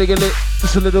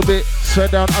 just a little bit. Swear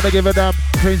down, and I give a damn.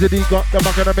 Crazy D got the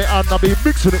back of me and I'll be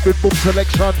mixing it with boom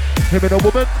selection. Him in a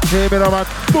woman, him in a man.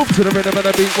 Boom to the rhythm and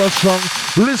the beat was strong.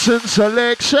 Listen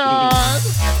selection.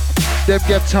 Them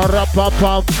get a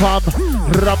rap-a-pam-pam,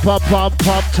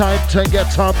 rap-a-pam-pam. Time to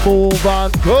get a move on.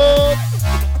 Good.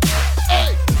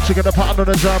 Hey. Chicken the pattern on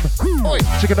the drum. Oi.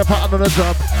 Chicken the pattern on the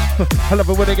drum. I love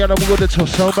it when they get a move with the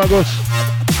toss. Oh my gosh.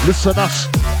 Listen us.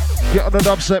 Get on the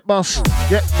dubstep bus.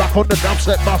 Get back on the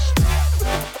dubstep bus.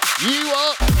 You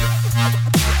are.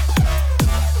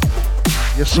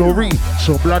 You're sorry,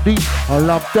 so bloody. I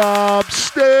love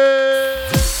dubstep.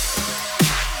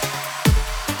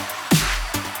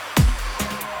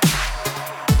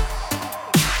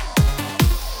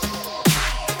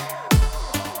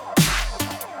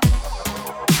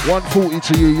 $140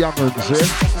 to you young'uns, yeah?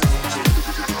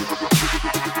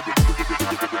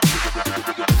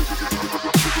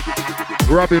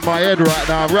 Rubbing my head right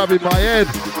now, rubbing my head.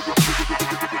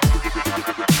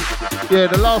 Yeah,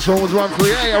 the last one was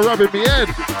 138, I'm rubbing my head.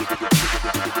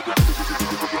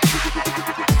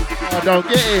 I don't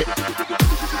get it.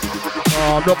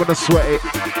 Oh, I'm not gonna sweat it.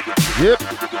 Yep.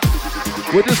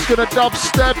 We're just gonna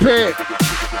dubstep it.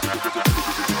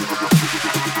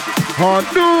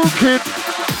 Hadouken.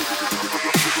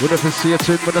 When if you see a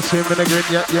tin, when I see him in a grin,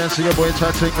 yeah, see your boy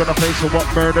chatting, when I face of what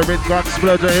murdering guns,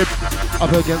 splurge him.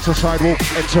 Up against the sidewalk,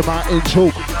 enter my in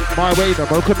talk. My way, the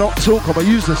mo cannot talk, I'ma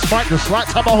use this mic just like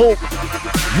Tomahawk.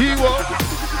 You will.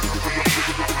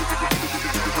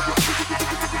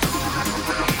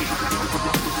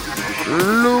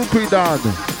 Loopy done.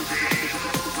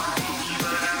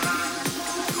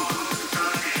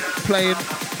 Playing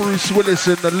Bruce Willis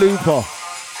in the looper.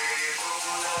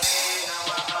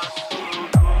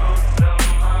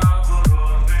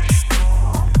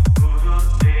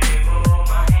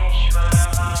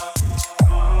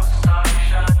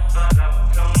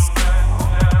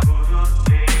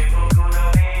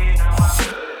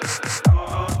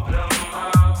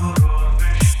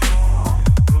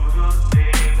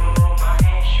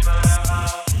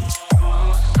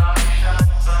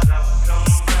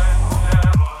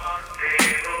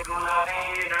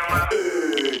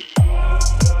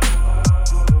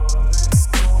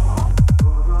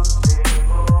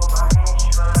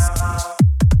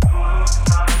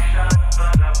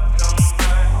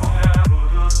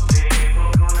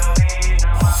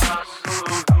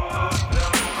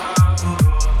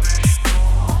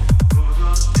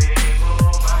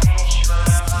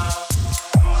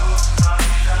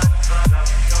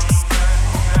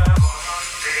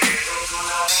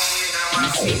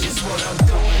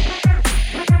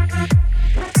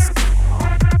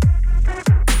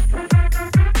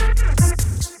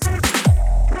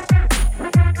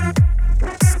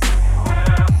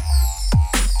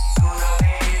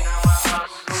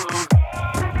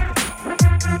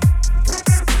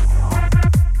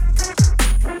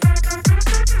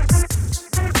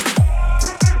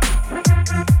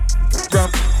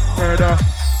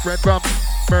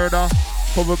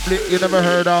 Probably you never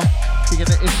heard her. Kicking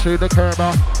the issue, the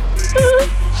curber.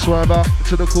 Swerver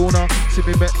to the corner. See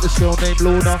me met this girl named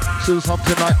Luna. She was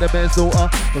something like the mayor's daughter.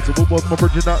 But the woman, my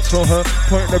bridging that saw her.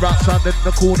 Pointing the outside in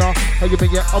the corner. How you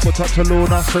mean, yeah, I'm a touch of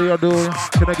Luna. So you do,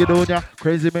 can I get on ya?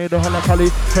 Crazy made a holla cali.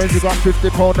 Crazy got 50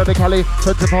 pound on the cali.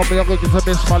 20 pound, me I'm going to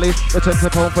Miss Molly. The 20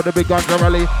 pound for the big gun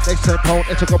rally. Next 10 pound,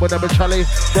 it's a go with them a chally.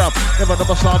 Grab, never know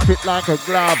my sound fit like a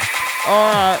grab.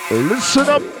 Alright, listen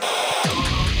up.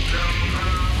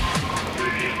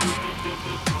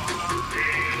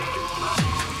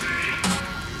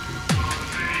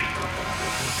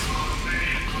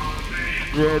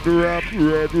 Red rap,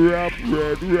 red rap,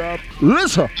 red rap.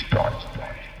 Listen. Start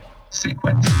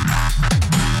sequence.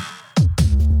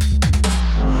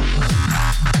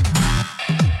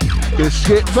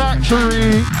 Biscuit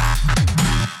Factory.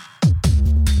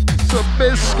 Some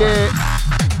biscuit.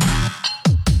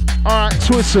 Alright,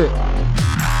 twist it.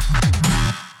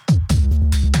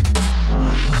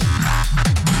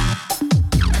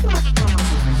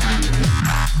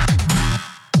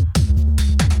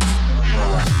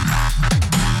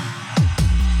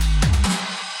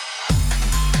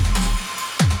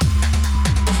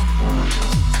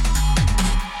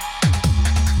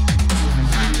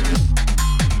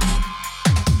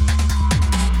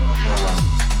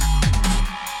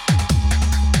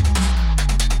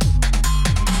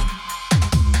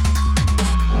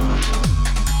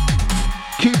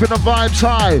 Keeping the vibes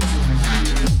high.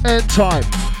 End time.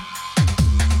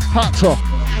 Hatcha.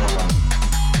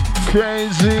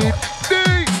 Crazy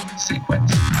D.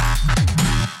 Sequence.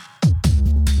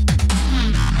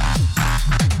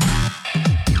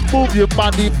 Move your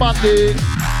body, body.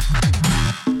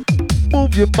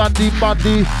 Move your body,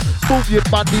 body. Move your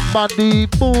body, body.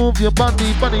 Move your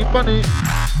body, body, body.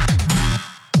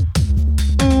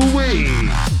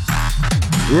 Ooh-wee.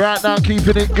 Right now,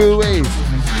 keeping it gooey.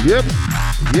 Yep.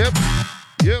 Yep,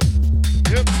 yep,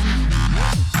 yep.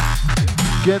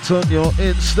 Get on your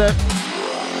instep.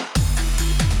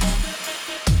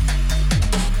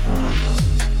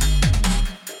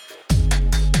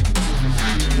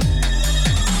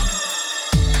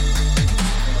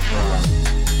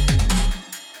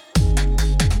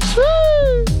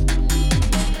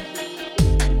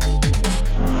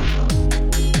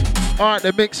 Alright,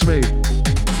 then mix me.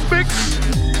 Mix.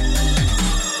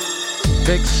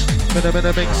 Mix. Mix, mix,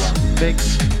 mix,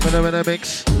 mix,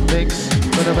 mix.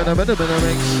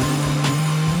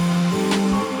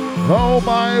 Oh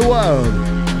my word.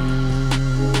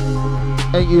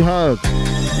 Ain't you heard?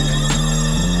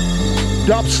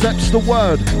 Dubstep's the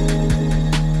word.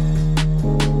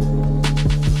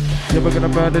 You were gonna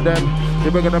murder them.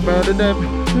 You were gonna murder them.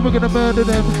 You were gonna murder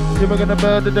them. You were gonna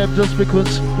murder them just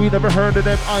because we never heard of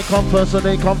them. I come first and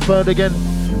they come third again.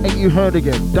 Ain't you heard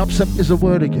again? Dubstep is a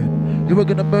word again. Yeah, we're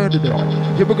gonna murder them.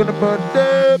 Yeah, we're gonna murder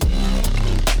them.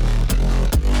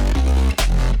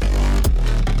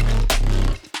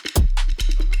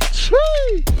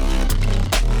 Sweet.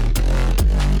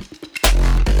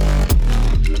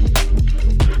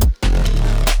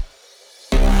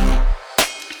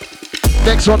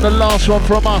 Next one, the last one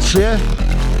from us, yeah?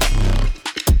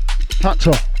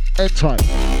 Hatcha, end time.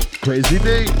 Crazy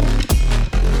D.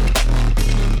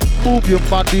 Move your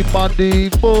body,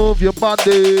 body, move your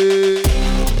body.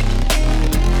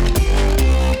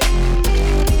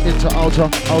 Inter, outer,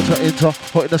 outer, inter.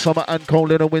 Hot in the summer and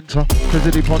cold in the winter. Crazy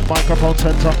deep on microphone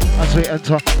center. As we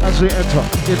enter, as we enter.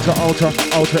 Inter, outer,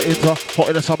 outer, inter. Hot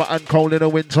in the summer and cold in the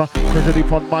winter. Crazy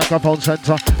deep on microphone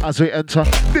center. As we enter.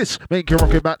 This make your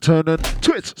rocket back turn and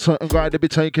twist. Certain guy to be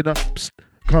taking a psst.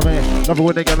 Come here, never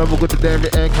win again, never good to dairy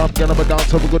air. Come get up and down,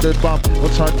 so we're good at bump.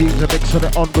 What's our teams and mixing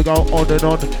it on, we go on and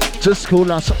on. Just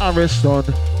call us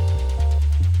Ariston.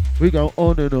 We go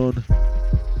on and on.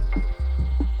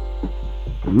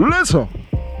 Listen.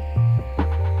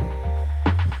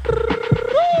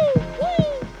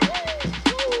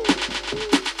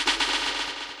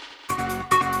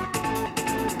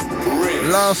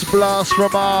 Last blast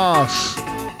from us.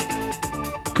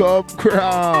 Come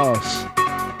cross.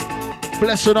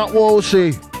 Blessing up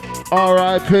Walshy,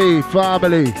 R.I.P.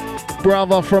 family,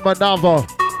 brother from another.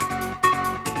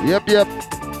 Yep, yep.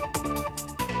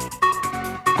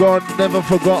 God never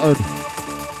forgotten.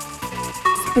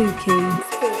 Spooky.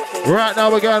 Right now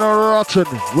we're going on rotten.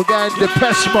 We're going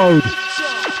Depeche mode.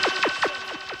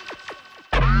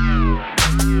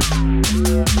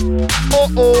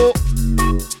 Uh-oh.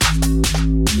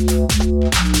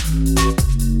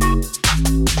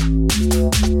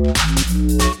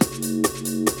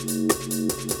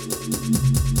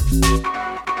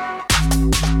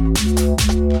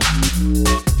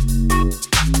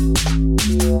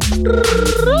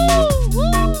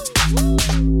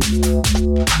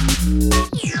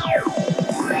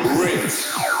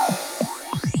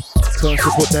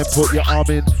 First to put your arm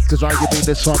in, cause I give me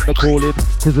the sun the calling,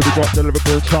 cause we got the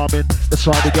lyrical charming, the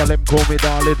side the girl them call me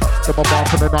darling, then my bar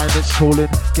for the 9 it's tooling,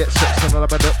 get sex and I'm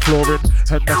at flooring,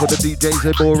 and never the DJs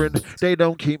are boring, they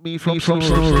don't keep me from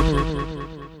soaring.